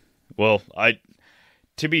 Well,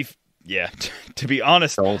 to be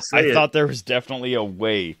honest, I thought there was definitely a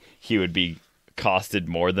way he would be costed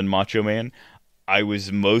more than Macho Man. I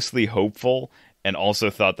was mostly hopeful and also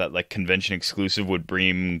thought that like convention exclusive would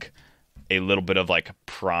bring a little bit of like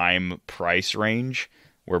prime price range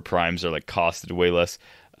where primes are like costed way less.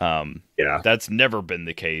 That's never been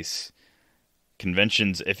the case.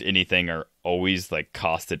 Conventions, if anything, are always like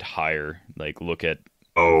costed higher. Like look at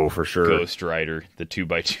for sure. Ghost Rider, the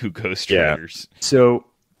 2x2 Ghost Riders. So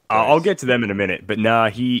I'll get to them in a minute, but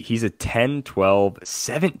he's a 10, 12,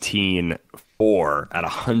 17, 4 at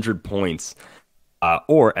 100 points,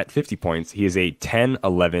 or at 50 points, he is a 10,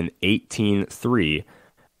 11, 18, 3.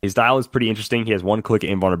 His dial is pretty interesting. He has 1 click of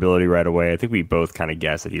invulnerability right away. I think we both kind of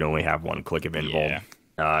guessed that he'd only have 1 click of invul. Yeah.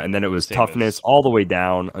 And then it was toughness all the way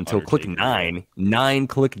down until click 9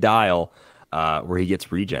 click dial, where he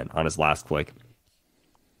gets regen on his last click.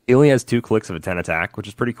 He only has 2 clicks of a 10 attack, which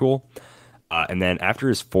is pretty cool. And then after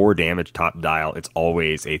his 4 damage top dial, it's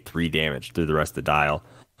always a 3 damage through the rest of the dial.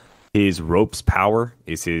 His ropes power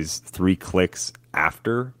is his 3 clicks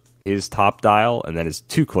after his top dial, and then his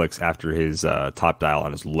 2 clicks after his top dial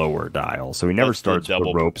on his lower dial. So he never starts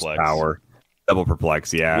with ropes power. Double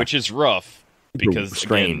perplex, yeah. Which is rough because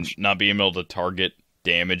again, not being able to target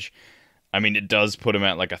damage. I mean, it does put him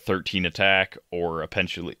at like a 13 attack or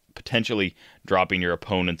potentially dropping your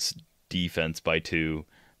opponent's defense by 2,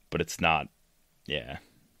 but it's not. Yeah.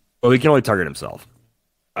 Well, he can only target himself.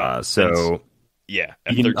 He can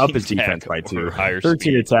up his defense by 2.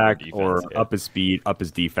 13 attack defense, or up his speed, up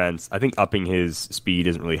his defense. I think upping his speed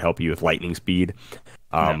doesn't really help you with lightning speed,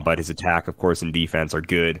 but his attack, of course, and defense are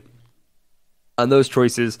good. On those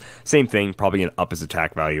choices, same thing, probably going to up his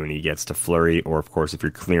attack value when he gets to flurry, or of course, if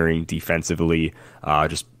you're clearing defensively,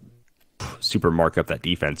 just super mark up that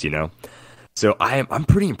defense, So I'm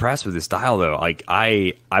pretty impressed with this style, though. Like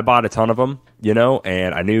I bought a ton of them,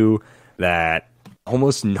 and I knew that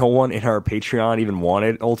almost no one in our Patreon even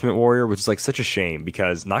wanted Ultimate Warrior, which is like such a shame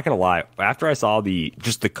because, not gonna lie, after I saw the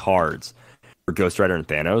cards for Ghost Rider and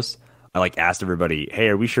Thanos, I like asked everybody, "Hey,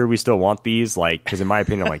 are we sure we still want these?" Like, because in my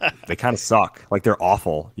opinion, like they kind of suck. Like they're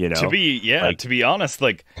awful, To be honest,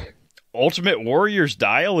 like Ultimate Warrior's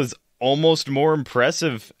dial is almost more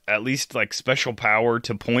impressive, at least like special power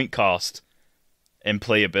to point cost and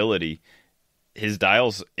playability. His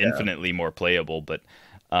dial's infinitely more playable, but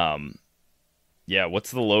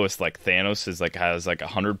what's the lowest? Like Thanos has like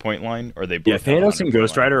 100-point line, or they both Thanos and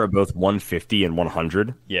Ghost Rider are both 150 and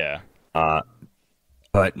 100. Yeah.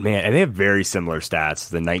 But man, and they have very similar stats.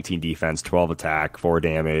 The 19 defense, 12 attack, 4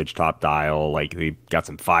 damage, top dial. Like they got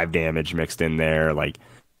some 5 damage mixed in there. Like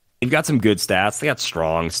they've got some good stats. They got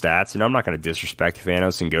strong stats. I'm not going to disrespect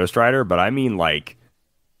Thanos and Ghost Rider, but I mean, like,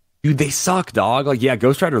 dude, they suck, dog. Like, yeah,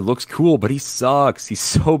 Ghost Rider looks cool, but he sucks. He's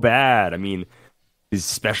so bad. I mean, his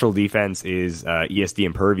special defense is ESD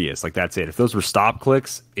impervious. Like, that's it. If those were stop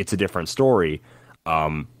clicks, it's a different story.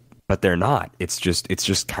 But they're not. It's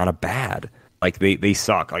just kind of bad. Like they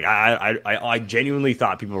suck. Like I genuinely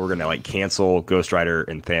thought people were gonna like cancel Ghost Rider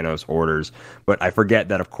and Thanos orders, but I forget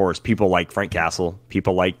that of course people like Frank Castle,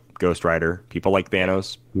 people like Ghost Rider, people like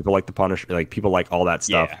Thanos, people like the Punisher, like people like all that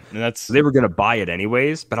stuff. Yeah, and that's So they were gonna buy it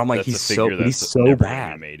anyways. But I'm like, he's so never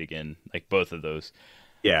bad. made again. Like both of those.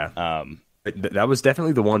 Yeah. Um, That was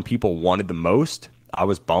definitely the one people wanted the most. I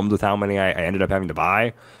was bummed with how many I ended up having to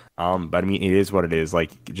buy. But I mean, it is what it is.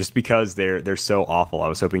 Like, just because they're so awful, I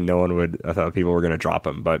was hoping no one would. I thought people were gonna drop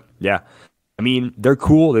them. But yeah, I mean, they're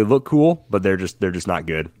cool. They look cool, but they're just not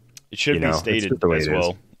good. It should be stated as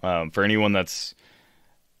well. For anyone that's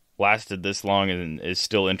lasted this long and is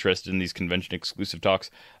still interested in these convention exclusive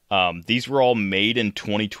talks, these were all made in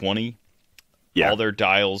 2020. Yeah. All their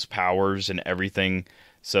dials, powers, and everything.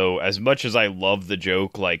 So as much as I love the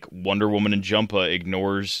joke, like Wonder Woman and Jumpa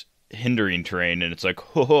ignores hindering terrain, and it's like,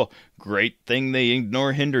 oh, great thing they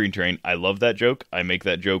ignore hindering terrain. I love that joke. I make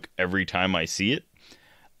that joke every time I see it.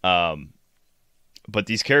 But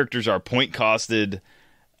these characters are point costed,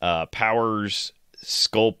 powers,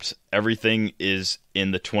 sculpt, everything is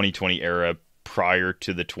in the 2020 era prior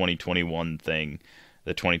to the 2021 thing,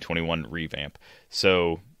 the 2021 revamp.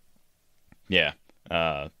 So, yeah,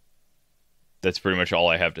 that's pretty much all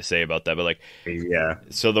I have to say about that. But like, Yeah.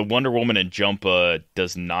 so the Wonder Woman and Jumpa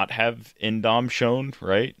does not have Indom shown,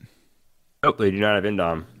 right? Nope, they do not have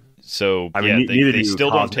Indom. So I yeah, mean, they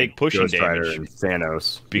still don't take pushing Ghost Rider damage and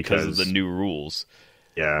Thanos because of the new rules,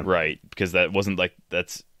 Yeah. right? Because that wasn't like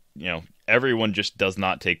that's everyone just does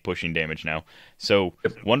not take pushing damage now. So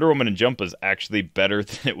Wonder Woman and Jumpa is actually better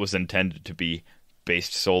than it was intended to be,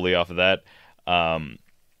 based solely off of that.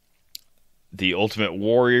 The Ultimate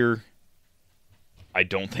Warrior, I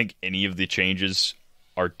don't think any of the changes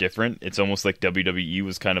are different. It's almost like WWE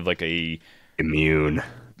was kind of like a Immune.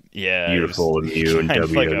 yeah, Beautiful immune kind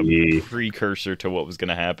of like WWE. a precursor to what was going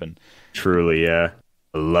to happen. Truly, yeah.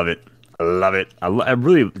 I love it. I love it. I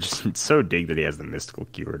really just so dig that he has the mystical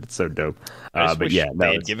keyword. It's so dope. I just But wish yeah, no, they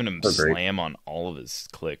had it's given him so great. slam on all of his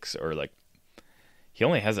clicks, or like he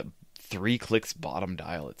only has a 3 clicks bottom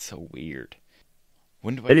dial. It's so weird.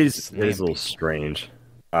 When do I It get is slam a little people? strange.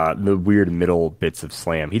 The weird middle bits of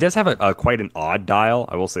slam. He does have a quite an odd dial.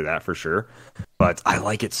 I will say that for sure. But I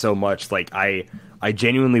like it so much. Like I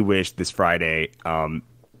genuinely wish this Friday,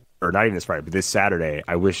 or not even this Friday, but this Saturday,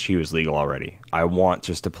 I wish he was legal already. I want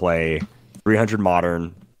just to play 300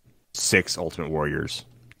 modern, 6 Ultimate Warriors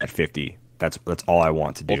at 50. That's all I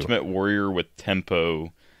want to do. Ultimate Warrior with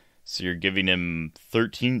tempo. So you're giving him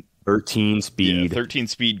 13 speed. 13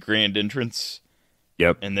 speed grand entrance,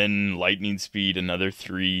 Yep. and then lightning speed another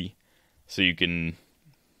 3. So you can.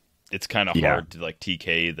 It's kind of Yeah. hard to like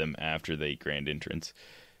TK them after they grand entrance.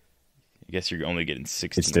 I guess you're only getting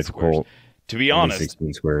 16 It's difficult. squares. To be Only honest,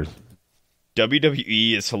 16 squares.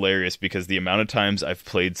 WWE is hilarious because the amount of times I've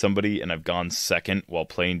played somebody and I've gone second while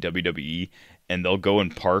playing WWE, and they'll go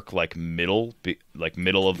and park like middle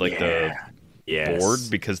of like the Yes. board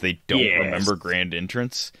because they don't Yes. remember grand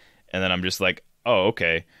entrance, and then I'm just like, oh,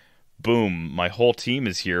 okay, boom, my whole team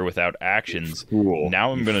is here without actions. Cool.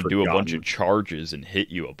 Now I'm You've gonna do a bunch forgotten. of charges and hit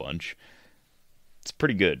you a bunch. It's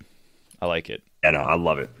pretty good. I like it. Yeah, no, I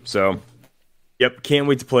love it. So, yep, can't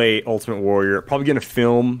wait to play Ultimate Warrior. Probably going to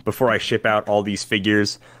film before I ship out all these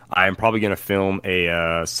figures. I'm probably going to film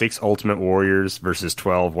a 6 Ultimate Warriors versus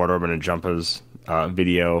 12 Wonder Woman and Jumpa's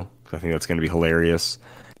video. I think that's going to be hilarious.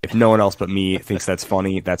 If no one else but me thinks that's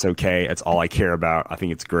funny, that's okay. That's all I care about. I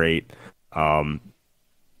think it's great.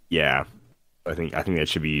 Yeah, I think that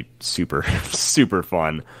should be super super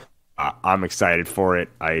fun. I'm excited for it.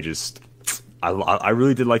 I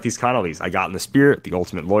really did like these Connellys. I got in the spirit, the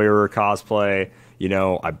Ultimate Lawyer cosplay.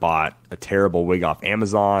 I bought a terrible wig off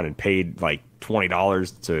Amazon and paid like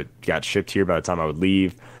 $20 to got shipped here by the time I would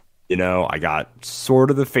leave. I got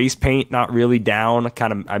sort of the face paint, not really down.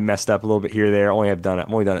 I messed up a little bit here or there. I've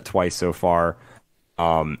only done it twice so far.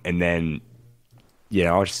 And then,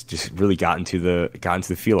 I just really got into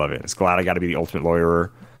the feel of it. It's glad I got to be the Ultimate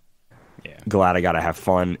Lawyer. Yeah. Glad I got to have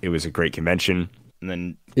fun. It was a great convention. And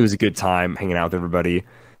then It was a good time hanging out with everybody.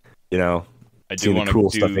 I do seeing want the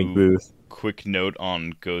cool to stuff Inc. booth. quick note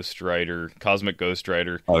on Ghost Rider, Cosmic Ghost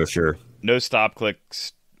Rider. Oh, sure. No stop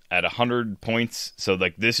clicks at 100 points. So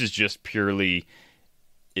like this is just purely,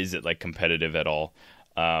 is it like competitive at all?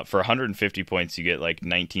 For 150 points, you get like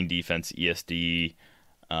 19 defense, ESD,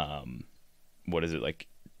 what is it, like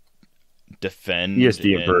defend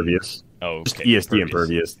ESD and impervious. Oh, Just okay. ESD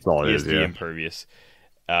impervious. That's all it is. ESD Yeah. impervious.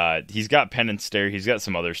 He's got penance stare. He's got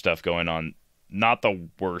some other stuff going on. Not the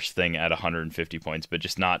worst thing at 150 points, but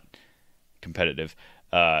just not competitive.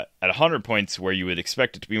 At 100 points, where you would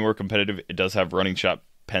expect it to be more competitive, it does have running shot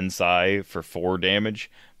Pensai for 4 damage,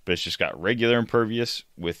 but it's just got regular impervious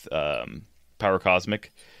with power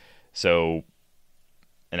cosmic. So,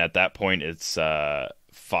 and at that point, it's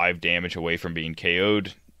 5 damage away from being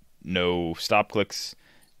KO'd. No stop clicks,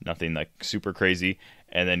 nothing like super crazy.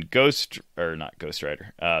 And then Ghost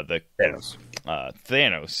Rider, the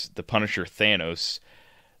Thanos, the Punisher Thanos,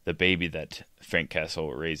 the baby that Frank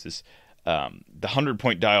Castle raises. The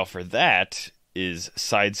 100-point dial for that is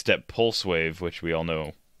Sidestep Pulse Wave, which we all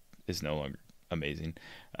know is no longer amazing.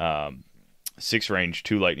 6 range,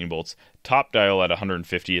 2 lightning bolts. Top dial at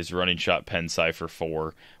 150 is Running Shot Pensai for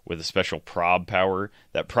 4 with a special prob power.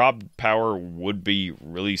 That prob power would be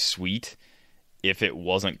really sweet if it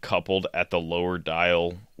wasn't coupled at the lower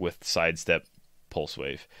dial with Sidestep Pulse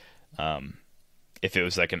Wave. If it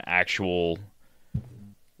was like an actual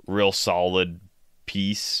real solid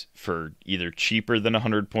piece for either cheaper than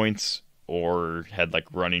 100 points or had like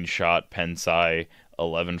Running Shot Pensai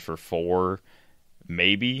 11 for 4,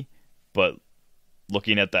 maybe. But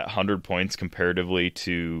looking at that 100 points comparatively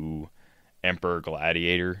to Emperor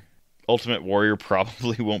Gladiator, Ultimate Warrior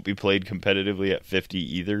probably won't be played competitively at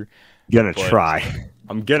 50 either. Try.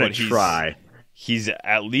 I'm gonna try. He's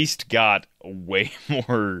at least got way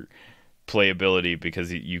more playability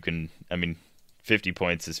because you can. I mean, 50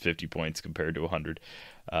 points is 50 points compared to 100.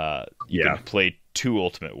 You can play 2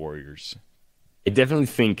 Ultimate Warriors. I definitely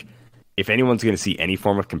think if anyone's going to see any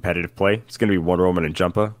form of competitive play, it's going to be Wonder Woman and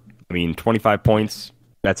Jumpa. I mean, 25 points,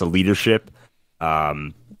 that's a leadership.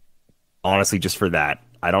 Honestly, just for that,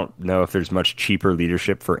 I don't know if there's much cheaper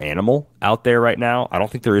leadership for Animal out there right now. I don't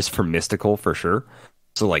think there is for Mystical for sure.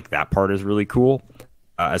 So, like, that part is really cool.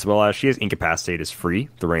 As well as she has Incapacitate is free,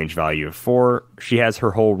 the range value of 4. She has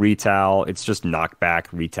her whole Retail. It's just knockback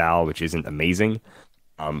Retail, which isn't amazing,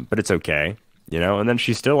 but it's okay, you know? And then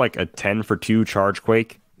she's still like a 10 for 2 charge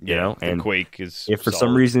Quake, you know? And Quake is if for solid.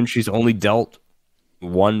 some reason she's only dealt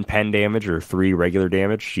 1 pen damage or 3 regular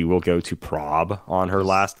damage, she will go to prob on her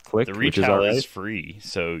last click, The which is Retail all right. is free,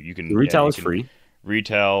 so you can... The Retail you is can free.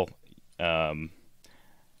 Retail...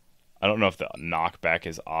 I don't know if the knockback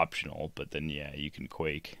is optional, but then, yeah, you can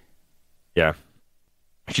Quake. Yeah.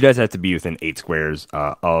 She does have to be within 8 squares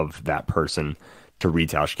of that person to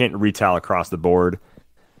Retail. She can't Retail across the board,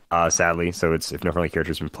 sadly. So it's if no friendly character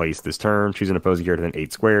has been placed this turn, choose an opposing character within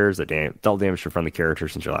 8 squares that dealt damage to friendly character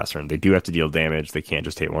since your last turn. They do have to deal damage. They can't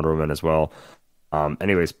just hit Wonder Woman as well.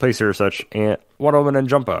 Anyways, place her such and Wonder Woman and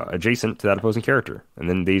Jumpa adjacent to that opposing character. And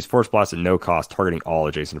then these Force Blasts at no cost, targeting all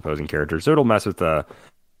adjacent opposing characters. So it'll mess with the...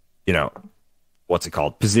 what's it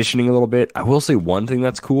called? Positioning a little bit. I will say one thing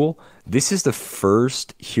that's cool. This is the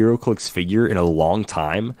first Heroclix figure in a long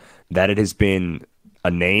time that it has been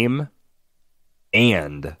a name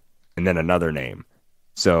and then another name.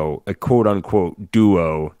 So a quote unquote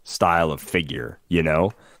duo style of figure, you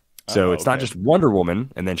know? So it's not just Wonder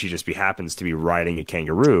Woman and then she just happens to be riding a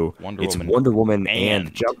kangaroo. It's Wonder Woman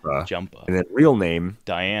and Jumpa. And then real name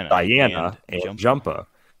Diana and Jumpa.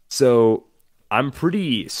 So I'm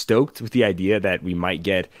pretty stoked with the idea that we might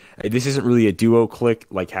get... This isn't really a duo click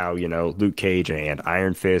like how, Luke Cage and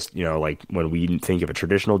Iron Fist, like when we think of a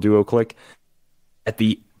traditional duo click. At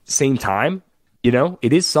the same time,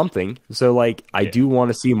 it is something. So, like, I do want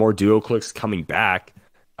to see more duo clicks coming back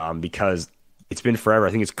because it's been forever.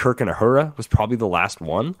 I think it's Kirk and Ahura was probably the last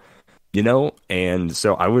one, And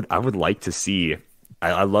so I would like to see...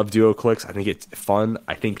 I love duo clicks. I think it's fun.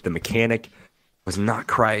 I think the mechanic... was not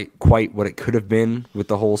quite what it could have been with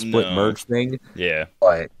the whole split merge thing. Yeah.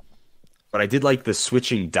 But I did like the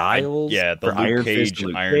switching dials. The Luke Iron Cage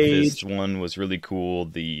Fist, Iron Fist one was really cool.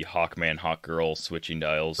 The Hawkman, Hawkgirl switching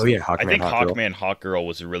dials. Oh, yeah, I think Hawkman, Hawkgirl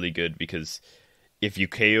was really good because if you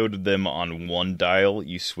KO'd them on one dial,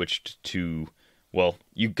 you switched to... Well,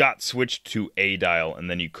 you got switched to a dial, and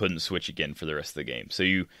then you couldn't switch again for the rest of the game. So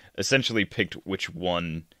you essentially picked which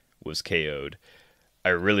one was KO'd. I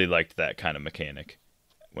really liked that kind of mechanic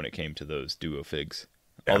when it came to those duo figs.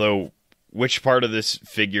 Yeah. Although, which part of this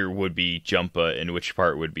figure would be Jumpa and which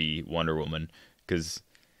part would be Wonder Woman? Because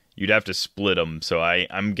you'd have to split them. So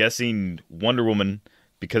I'm guessing Wonder Woman,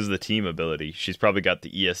 because of the team ability, she's probably got the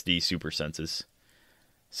ESD super senses.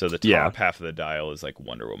 So the top half of the dial is like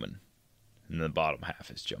Wonder Woman. And the bottom half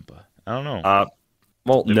is Jumpa. I don't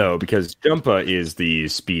know. No, because Jumpa is the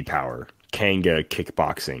speed power. Kanga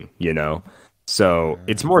kickboxing, So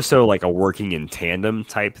it's more so like a working in tandem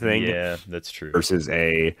type thing Yeah, that's true. versus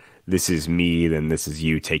a this is me, then this is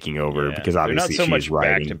you taking over Yeah, because they're not obviously so she's much back to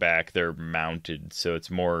writing. back; they're mounted, so it's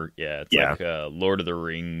more. Yeah, it's Yeah. like Lord of the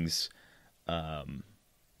Rings, um,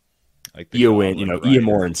 like the Eowyn, Goblet Eomor and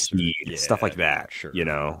Riders, or Steed, stuff yeah, like that, sure.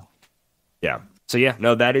 Yeah. So yeah,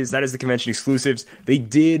 no, that is the convention exclusives. They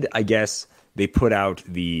did, I guess, they put out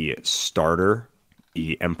the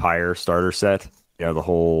Empire starter set, the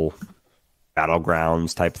whole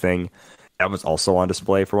battlegrounds type thing. That was also on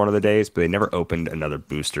display for one of the days, but they never opened another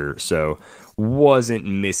booster, so wasn't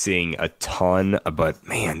missing a ton. But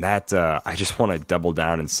man, that I just want to double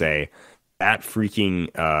down and say that freaking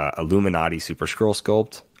Illuminati Super Scroll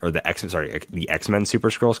sculpt or the X-Men Super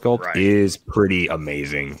Scroll sculpt Right. is pretty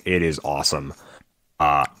amazing. It is awesome.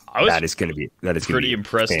 I was That is gonna pretty be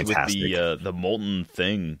impressed with fantastic. the molten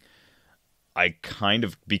thing. I kind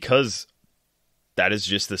of because that is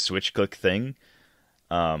just the switch click thing,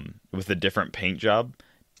 with a different paint job.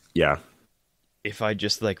 Yeah, If I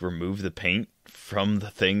just like remove the paint from the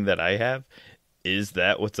thing that I have, is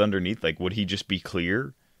that what's underneath? Like, would he just be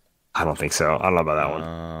clear? I don't think so. I don't know about that one.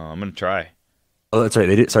 I'm gonna try. Oh, that's right.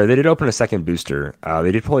 They did. Sorry, they did open a second booster.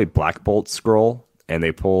 They did pull a Black Bolt scroll, and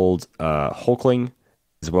they pulled Hulkling,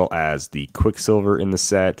 as well as the Quicksilver in the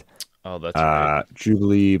set. Oh, that's right.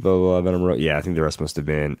 Jubilee, blah blah, blah Venom. Yeah, I think the rest must have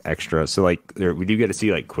been extra. So like, we do get to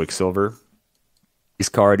see like Quicksilver. His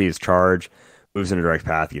card, he is charge, moves in a direct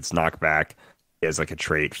path, he gets knocked back. He has like a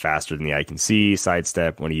trait faster than the eye can see,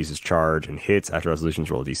 sidestep when he uses charge and hits. After resolutions,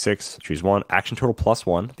 roll a d6, choose one. Action total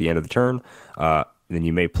 +1 at the end of the turn. Then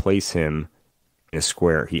you may place him in a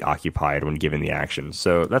square he occupied when given the action.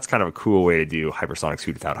 So that's kind of a cool way to do hypersonic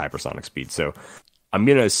speed without hypersonic speed. So I'm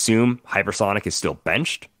going to assume hypersonic is still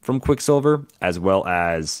benched from Quicksilver, as well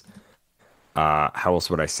as, how else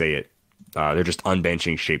would I say it? They're just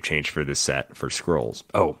unbenching shape change for this set for scrolls.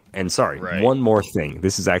 Oh, and sorry, Right. one more thing.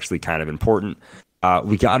 This is actually kind of important.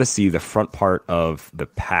 We got to see the front part of the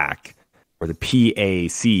pack, or the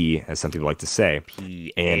PAC, as some people like to say.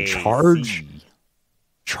 And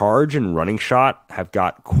charge and running shot have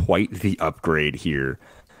got quite the upgrade here.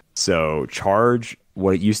 So charge,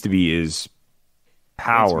 what it used to be is It's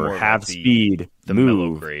power, more half like speed, the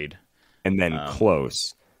mellow move, grade. and then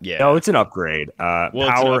close. Yeah. No, it's an upgrade. Well, it's an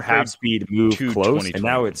Power, upgrade half speed, move, to close, and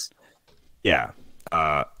now 2021. it's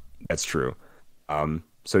that's true.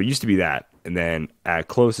 So it used to be that, and then at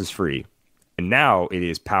close is free, and now it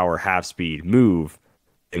is power, half speed, move,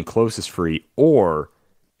 and close is free, or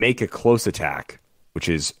make a close attack, which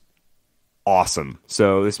is awesome.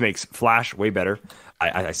 So this makes flash way better.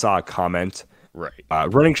 I saw a comment. Right.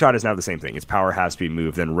 Running shot is now the same thing. It's power, half speed,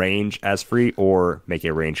 move, then range as free, or make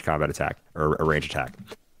a ranged combat attack or a range attack.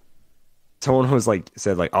 Someone was like,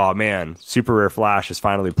 said like, "Oh man, super rare flash is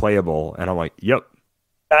finally playable," and I'm like, "Yep,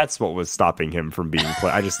 that's what was stopping him from being play."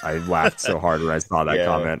 I laughed so hard when I saw that Yeah.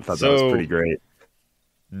 comment. Thought that was pretty great.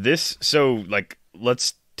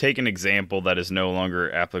 Let's take an example that is no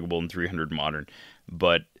longer applicable in 300 modern,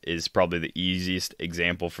 but is probably the easiest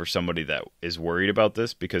example for somebody that is worried about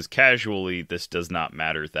this, because casually this does not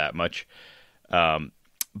matter that much.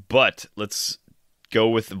 But let's go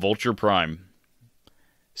with Vulture Prime.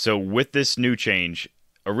 So with this new change,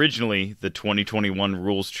 originally the 2021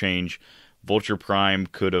 rules change, Vulture Prime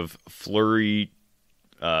could have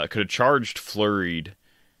charged flurried,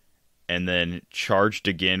 and then charged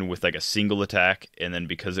again with like a single attack, and then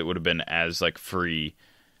because it would have been as like free,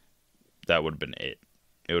 that would have been it.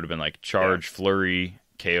 It would have been like charge, flurry,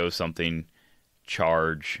 KO something,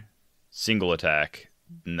 charge, single attack,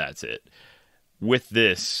 and that's it. With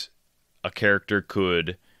this, a character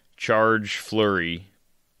could charge flurry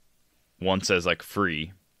once as like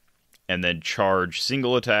free, and then charge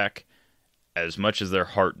single attack as much as their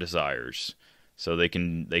heart desires. So they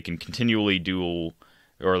can continually duel,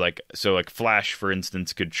 or like Flash, for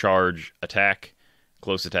instance, could charge attack,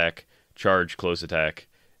 charge, close attack,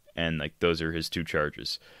 and like those are his two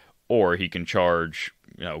charges. Or he can charge,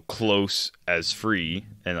 close as free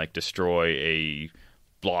and like destroy a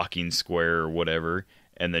blocking square or whatever,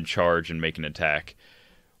 and then charge and make an attack,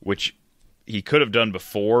 which he could have done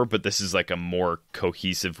before, but this is like a more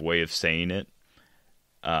cohesive way of saying it.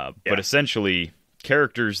 But essentially,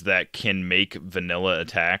 characters that can make vanilla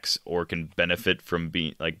attacks or can benefit from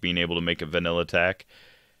being able to make a vanilla attack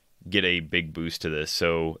get a big boost to this.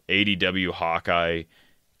 So ADW Hawkeye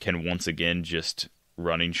can once again just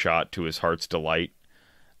running shot to his heart's delight.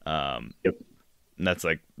 Yep. And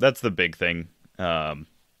that's the big thing.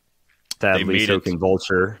 Sadly, so can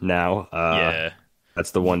Vulture now. Yeah.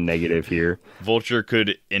 That's the one negative here. Vulture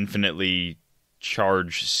could infinitely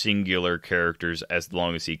charge singular characters as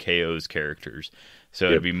long as he KOs characters. So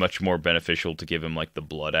it'd be much more beneficial to give him like the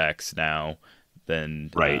Blood Axe now than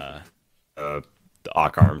the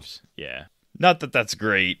Ock Arms. Yeah. Not that that's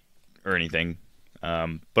great or anything,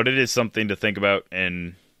 but it is something to think about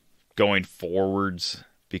and going forwards,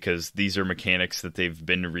 because these are mechanics that they've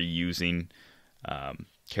been reusing.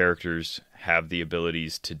 Characters have the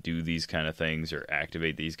abilities to do these kind of things or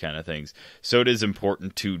activate these kind of things. So it is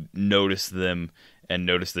important to notice them and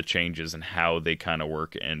notice the changes and how they kind of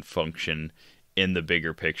work and function in the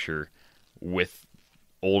bigger picture with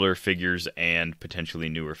older figures and potentially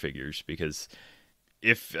newer figures. Because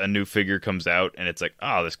if a new figure comes out and it's like,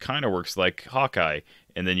 this kind of works like Hawkeye,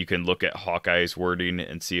 and then you can look at Hawkeye's wording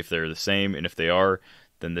and see if they're the same, and if they are,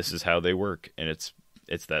 then this is how they work, and it's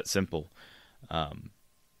that simple.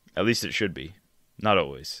 At least it should be. Not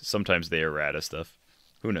always. Sometimes they errata stuff.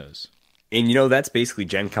 Who knows? And that's basically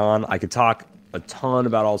Gen Con. I could talk a ton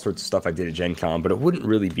about all sorts of stuff I did at Gen Con, but it wouldn't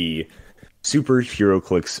really be super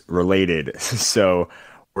Heroclix related. So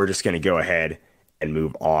we're just going to go ahead and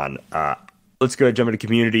move on. Let's go ahead and jump into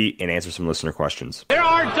community and answer some listener questions. There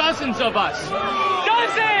are dozens of us.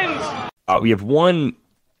 Dozens! We have one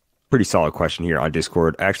pretty solid question here on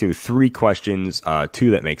Discord. Actually, 3 questions,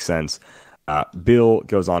 2 that make sense. Bill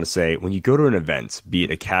goes on to say, when you go to an event, be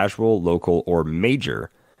it a casual, local, or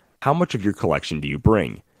major, how much of your collection do you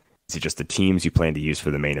bring? Is it just the teams you plan to use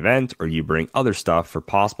for the main event, or you bring other stuff for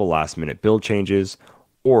possible last-minute build changes,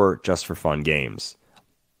 or just for fun games?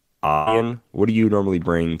 Ian, what do you normally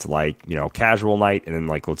bring to casual night and then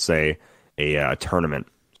let's say a tournament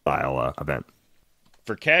style event?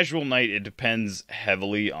 For casual night, it depends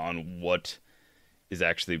heavily on what is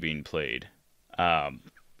actually being played.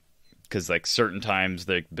 Because certain times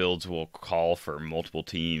the builds will call for multiple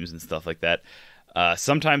teams and stuff like that.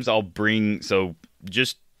 Sometimes I'll bring, so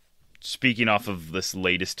just speaking off of this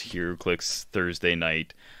latest HeroClix Thursday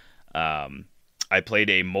night, I played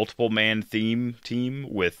a multiple man theme team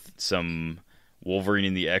with some Wolverine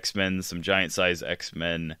and the X-Men, some giant size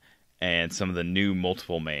X-Men, and some of the new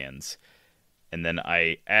multiple mans. And then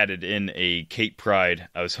I added in a Kate Pride.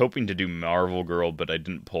 I was hoping to do Marvel Girl, but I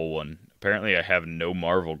didn't pull one. Apparently I have no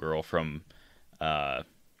Marvel Girl from House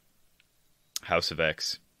of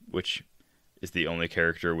X, which is the only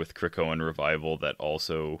character with Krakoan Revival that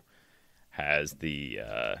also has the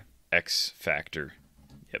X Factor.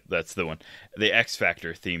 Yep, that's the one. The X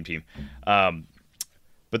Factor theme team.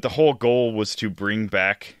 But the whole goal was to bring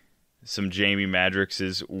back some Jamie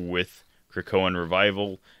Madroxes with Krakoan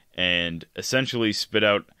Revival and essentially spit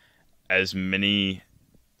out as many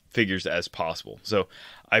figures as possible. So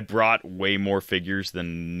I brought way more figures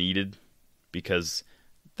than needed because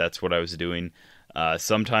that's what I was doing.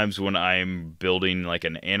 Sometimes when I'm building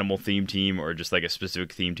an animal theme team or just a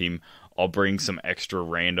specific theme team, I'll bring some extra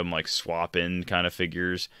random swap in kind of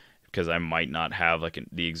figures because I might not have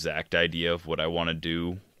the exact idea of what I want to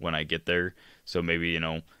do when I get there. So maybe,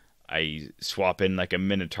 I swap in a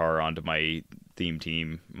Minotaur onto my theme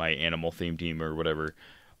team, my animal theme team or whatever,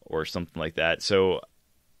 or something like that. So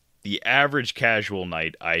the average casual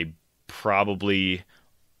night, I probably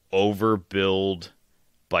overbuild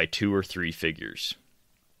by 2 or 3 figures.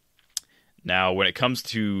 Now, when it comes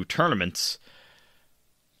to tournaments,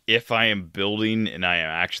 if I am building and I am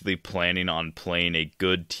actually planning on playing a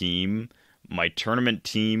good team, my tournament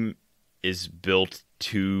team is built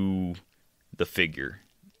to the figure.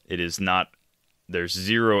 It is not, there's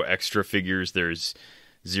 0 extra figures, there's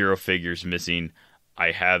 0 figures missing.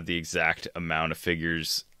 I have the exact amount of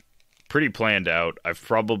figures pretty planned out. I've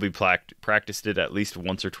probably practiced it at least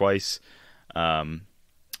once or twice.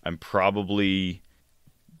 I'm probably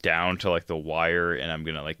down to the wire, and I'm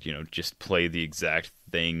gonna just play the exact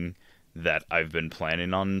thing that I've been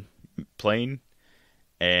planning on playing.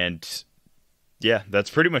 And yeah, that's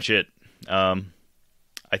pretty much it. I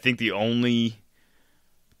think the only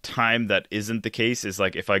time that isn't the case is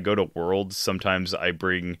if I go to Worlds, sometimes I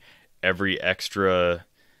bring every extra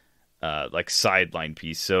sideline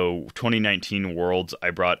piece. So 2019 Worlds, I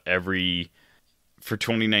brought every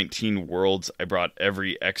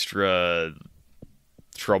extra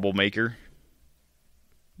troublemaker.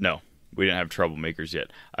 No, we didn't have troublemakers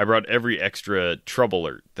yet. I brought every extra trouble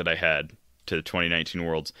alert that I had to the 2019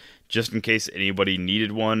 Worlds, just in case anybody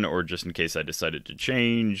needed one, or just in case I decided to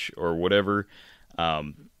change or whatever.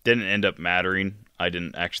 Didn't end up mattering. I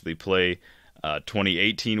didn't actually play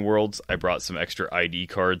 2018 Worlds. I brought some extra ID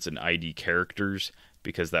cards and ID characters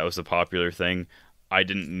because that was a popular thing. I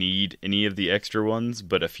didn't need any of the extra ones,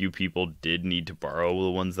 but a few people did need to borrow the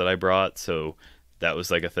ones that I brought, so that was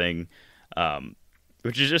a thing.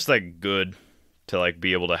 Which is just good to like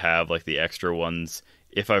be able to have like the extra ones.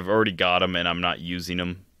 If I've already got them and I'm not using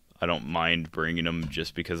them, I don't mind bringing them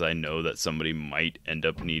just because I know that somebody might end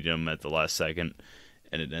up needing them at the last second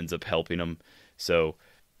and it ends up helping them. So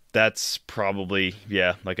that's probably,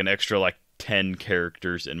 yeah, like an extra like 10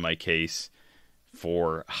 characters in my case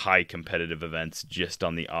for high competitive events just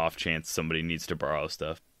on the off chance somebody needs to borrow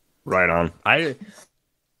stuff. Right on. I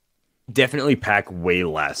definitely pack way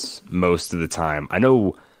less most of the time. I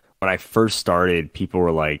know when I first started, people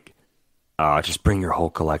were like, just bring your whole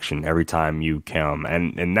collection every time you come.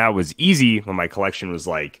 And that was easy when my collection was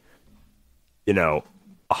like,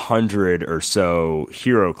 100 or so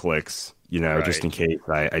Heroclix, Right. just in case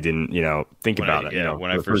I didn't, think When about I- it. yeah,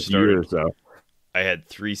 when I for the first year or started, so. I had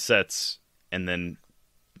 3 sets and then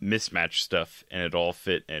mismatched stuff, and it all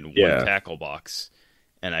fit in one Yeah. tackle box,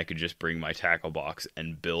 and I could just bring my tackle box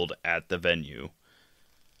and build at the venue.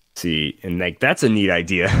 See, and like that's a neat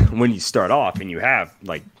idea when you start off and you have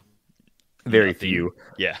like very Nothing. few,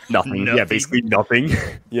 Yeah. nothing. Yeah, basically nothing,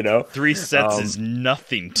 3 sets Um, is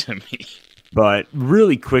nothing to me. But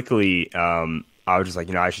really quickly, I was just like,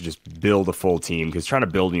 I should just build a full team because trying to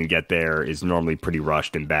build when you get there is normally pretty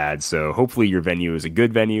rushed and bad. So hopefully your venue is a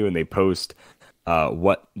good venue and they post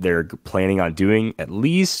what they're planning on doing. At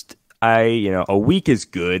least a week is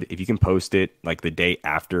good if you can post it like the day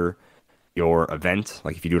after your event.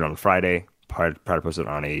 Like if you do it on a Friday, try to post it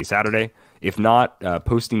on a Saturday. If not,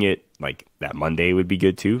 posting it like that Monday would be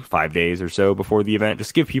good too. 5 days or so before the event.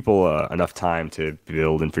 Just give people enough time to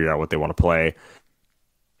build and figure out what they want to play.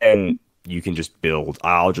 And you can just build.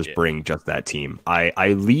 I'll just bring just that team.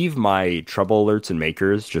 I leave my trouble alerts and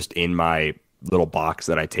makers just in my little box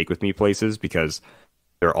that I take with me places because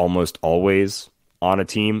they're almost always on a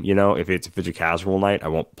team. If it's a casual night, I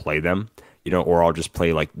won't play them. Or I'll just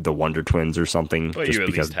play like the Wonder Twins or something. But just you at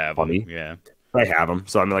because least have it's funny. them. Yeah. I have them,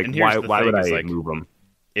 so I'm like, And here's why the would thing I is, like, move them?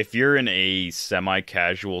 If you're in a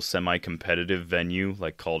semi-casual, semi-competitive venue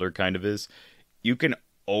like Calder kind of is, you can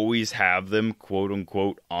always have them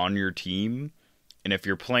quote-unquote on your team. And if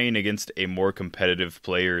you're playing against a more competitive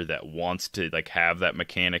player that wants to like have that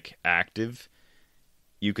mechanic active,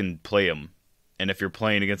 you can play them. And if you're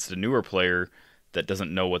playing against a newer player that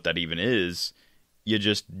doesn't know what that even is, you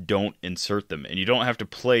just don't insert them. And you don't have to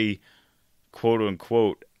play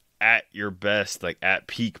quote-unquote at your best, like at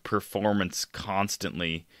peak performance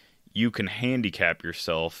constantly. You can handicap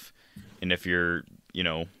yourself, and if you're,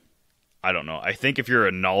 I don't know. I think if you're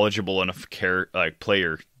a knowledgeable enough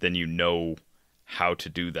player, then you know how to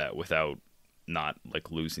do that without not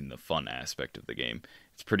like losing the fun aspect of the game.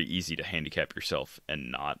 It's pretty easy to handicap yourself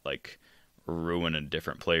and not like ruin a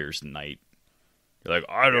different player's night. You're like,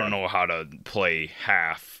 I don't know how to play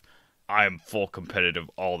half. I'm full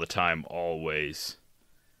competitive all the time, always.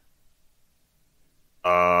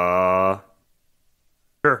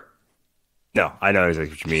 Sure. No, I know exactly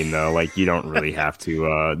what you mean though. Like you don't really have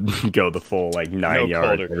to go the full like 9 yards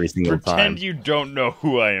Calder. every single time. Pretend you don't know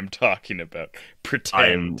who I am talking about.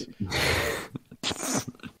 Pretend.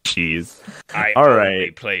 Jeez. I All only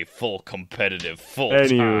right. play full competitive, full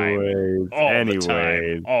time, all the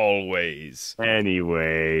time, always.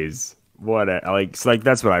 Anyways,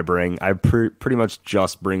 that's what I bring. I pretty much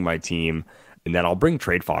just bring my team, and then I'll bring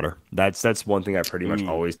trade fodder. That's one thing I pretty much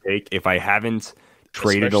always take. If I haven't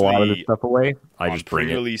traded a lot of the Especially stuff away, I On just bring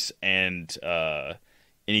it. pre-release and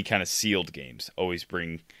any kind of sealed games, always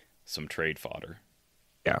bring some trade fodder.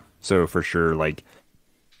 Yeah. So for sure, like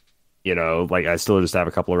I still just have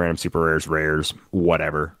a couple of random super rares,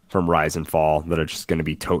 whatever, from Rise and Fall that are just going to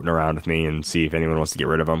be toting around with me and see if anyone wants to get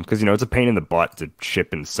rid of them. Because, it's a pain in the butt to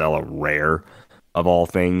ship and sell a rare of all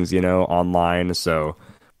things, online. So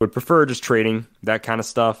would prefer just trading that kind of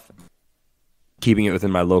stuff, keeping it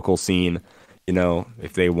within my local scene.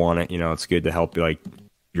 If they want it, it's good to help like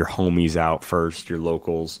your homies out first, your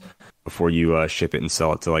locals, before you ship it and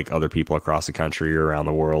sell it to like other people across the country or around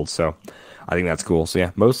the world. So I think that's cool. So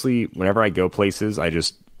yeah, mostly whenever I go places, I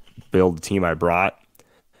just build the team I brought,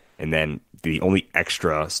 and then the only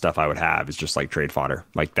extra stuff I would have is just like trade fodder.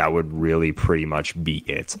 Like that would really pretty much be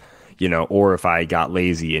it, or if I got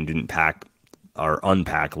lazy and didn't pack or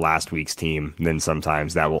unpack last week's team, then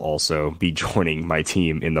sometimes that will also be joining my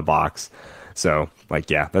team in the box. So like,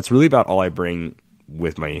 yeah, that's really about all I bring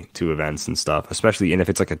with my 2 events and stuff, especially. And if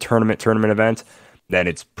it's like a tournament event, then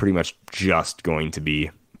it's pretty much just going to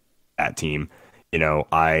be that team.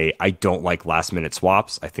 I don't like last minute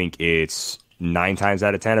swaps. I think it's 9 times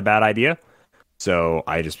out of 10 a bad idea. So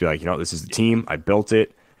I just be like, this is the team. I built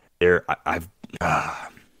it. There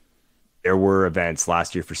were events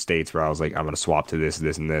last year for states where I was like, I'm going to swap to this, and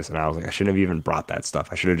this, and this. And I was like, I shouldn't have even brought that stuff.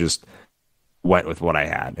 I should have just went with what I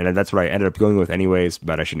had, and that's what I ended up going with anyways.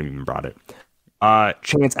 But I shouldn't have even brought it.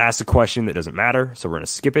 Chance asked a question that doesn't matter, so we're gonna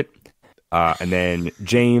skip it. And then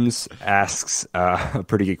James asks a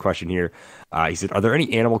pretty good question here. He said, "Are there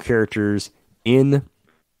any animal characters in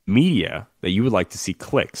media that you would like to see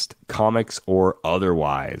clixed, comics or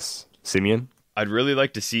otherwise?" Simeon? I'd really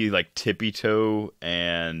like to see like Tippy Toe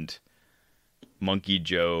and Monkey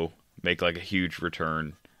Joe make like a huge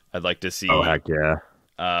return. I'd like to see. Oh heck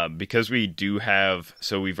yeah! Because we do have,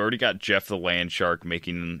 so we've already got Jeff the Land Shark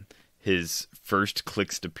making his first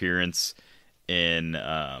clixed appearance in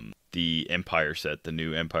the Empire set, the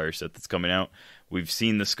new Empire set that's coming out. We've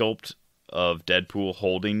seen the sculpt of Deadpool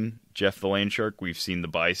holding Jeff the Land Shark. We've seen the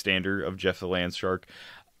bystander of Jeff the Land Shark.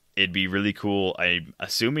 It'd be really cool. I'm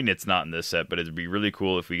assuming it's not in this set, but it'd be really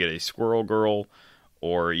cool if we get a Squirrel Girl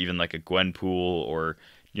or even like a Gwenpool, or,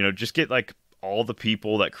 you know, just get like all the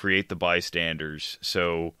people that create the bystanders.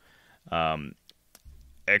 So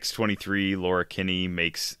X-23 Laura Kinney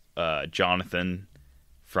makes Jonathan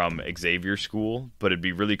from Xavier School, but it'd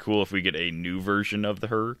be really cool if we get a new version of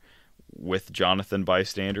her with Jonathan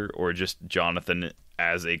bystander, or just Jonathan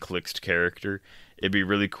as a clixed character. It'd be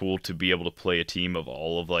really cool to be able to play a team of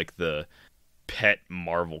all of like the pet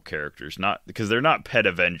Marvel characters, not because they're not pet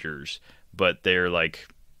Avengers, but they're like,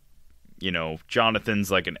 you know,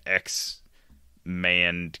 Jonathan's like an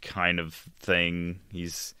X-man kind of thing.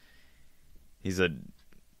 He's a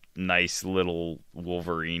nice little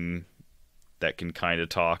Wolverine that can kind of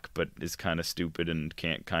talk, but is kind of stupid and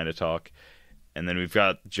can't kind of talk. And then we've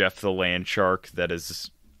got Jeff the Land Shark, that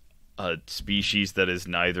is a species that is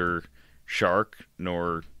neither shark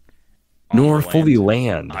nor fully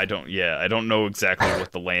land. I don't know exactly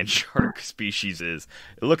what the land shark species is.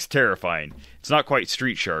 It looks terrifying. It's not quite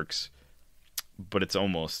street sharks, but it's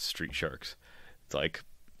almost street sharks. It's like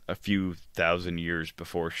a few thousand years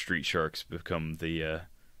before street sharks become the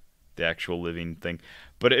actual living thing.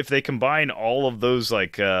 But if they combine all of those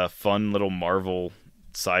like fun little Marvel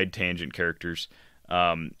side tangent characters,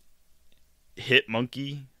 Hit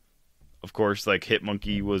Monkey, of course, like Hit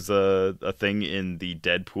Monkey was a thing in the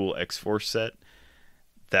Deadpool X-Force set.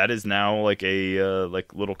 That is now like a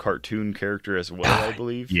like little cartoon character as well, I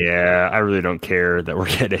believe. Yeah, I really don't care that we're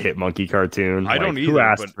getting a Hit Monkey cartoon. I don't either. Who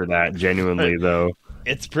asked for that? Genuinely, though,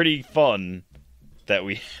 it's pretty fun that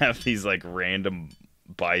we have these like random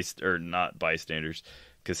not bystanders,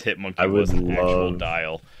 because Hit Monkey was an actual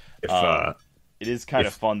dial. It is kind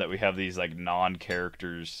of fun that we have these like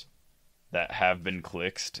non-characters that have been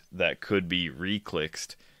clixed that could be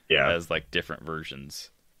re-clixed as like different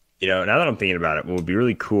versions. You know, now that I'm thinking about it, what would be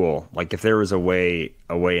really cool, like if there was a way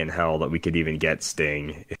in hell that we could even get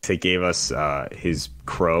Sting, if they gave us his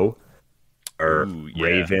crow or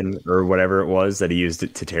Raven or whatever it was that he used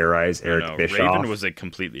it to terrorize Eric Bischoff. Raven was a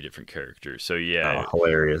completely different character. So yeah,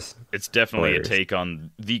 hilarious. It's definitely a take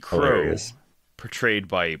on the Crow, portrayed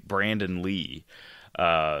by Brandon Lee.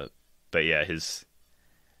 But yeah, his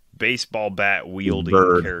baseball bat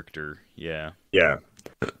wielding character. Yeah.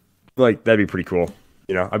 Like that'd be pretty cool.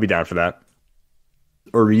 You know, I'd be down for that.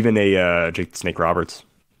 Or even a Jake the Snake Roberts.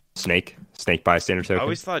 Snake bystander token. I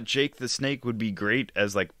always thought Jake the Snake would be great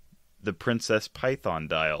as like the Princess Python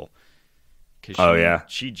dial.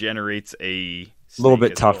 She generates a little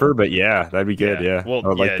bit tougher, but yeah, that'd be good. Yeah. Well,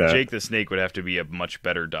 like that. Jake the Snake would have to be a much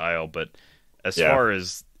better dial, but as far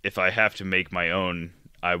as if I have to make my own,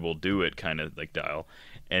 I will do it kind of like dial.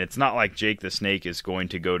 And it's not like Jake the Snake is going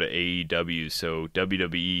to go to AEW, so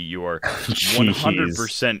WWE, you are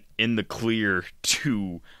 100% in the clear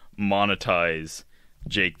to monetize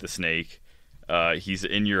Jake the Snake. He's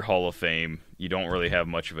in your Hall of Fame. You don't really have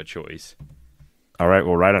much of a choice. All right,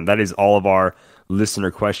 well, right on. That is all of our listener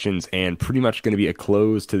questions and pretty much going to be a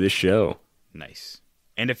close to this show. Nice.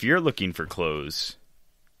 And if you're looking for clothes,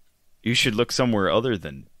 you should look somewhere other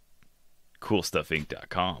than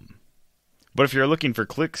CoolStuffInc.com. But if you're looking for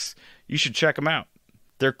clicks, you should check them out.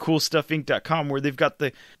 They're CoolStuffInc.com, where they've got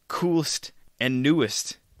the coolest and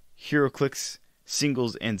newest Heroclix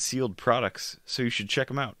singles and sealed products. So you should check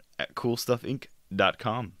them out at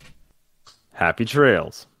CoolStuffInc.com. Happy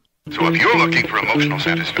trails. So if you're looking for emotional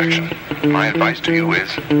satisfaction, my advice to you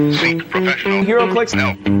is seek professional... Heroclix?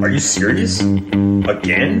 No. Are you serious?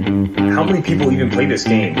 Again? How many people even play this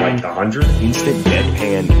game? Like 100? Instant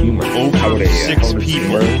deadpan humor. Over 6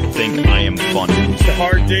 people think I am funny. It's a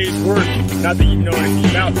hard day's work. Not that you know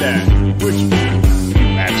anything about that. Which...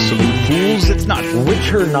 Absolute fools, it's not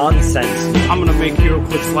Witcher nonsense. I'm gonna make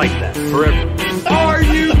Heroclix like that forever. Are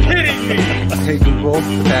you kidding me? Hey Google,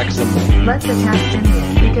 attack someone. Let's attack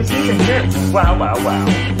Simeon because he's a jerk. Wow.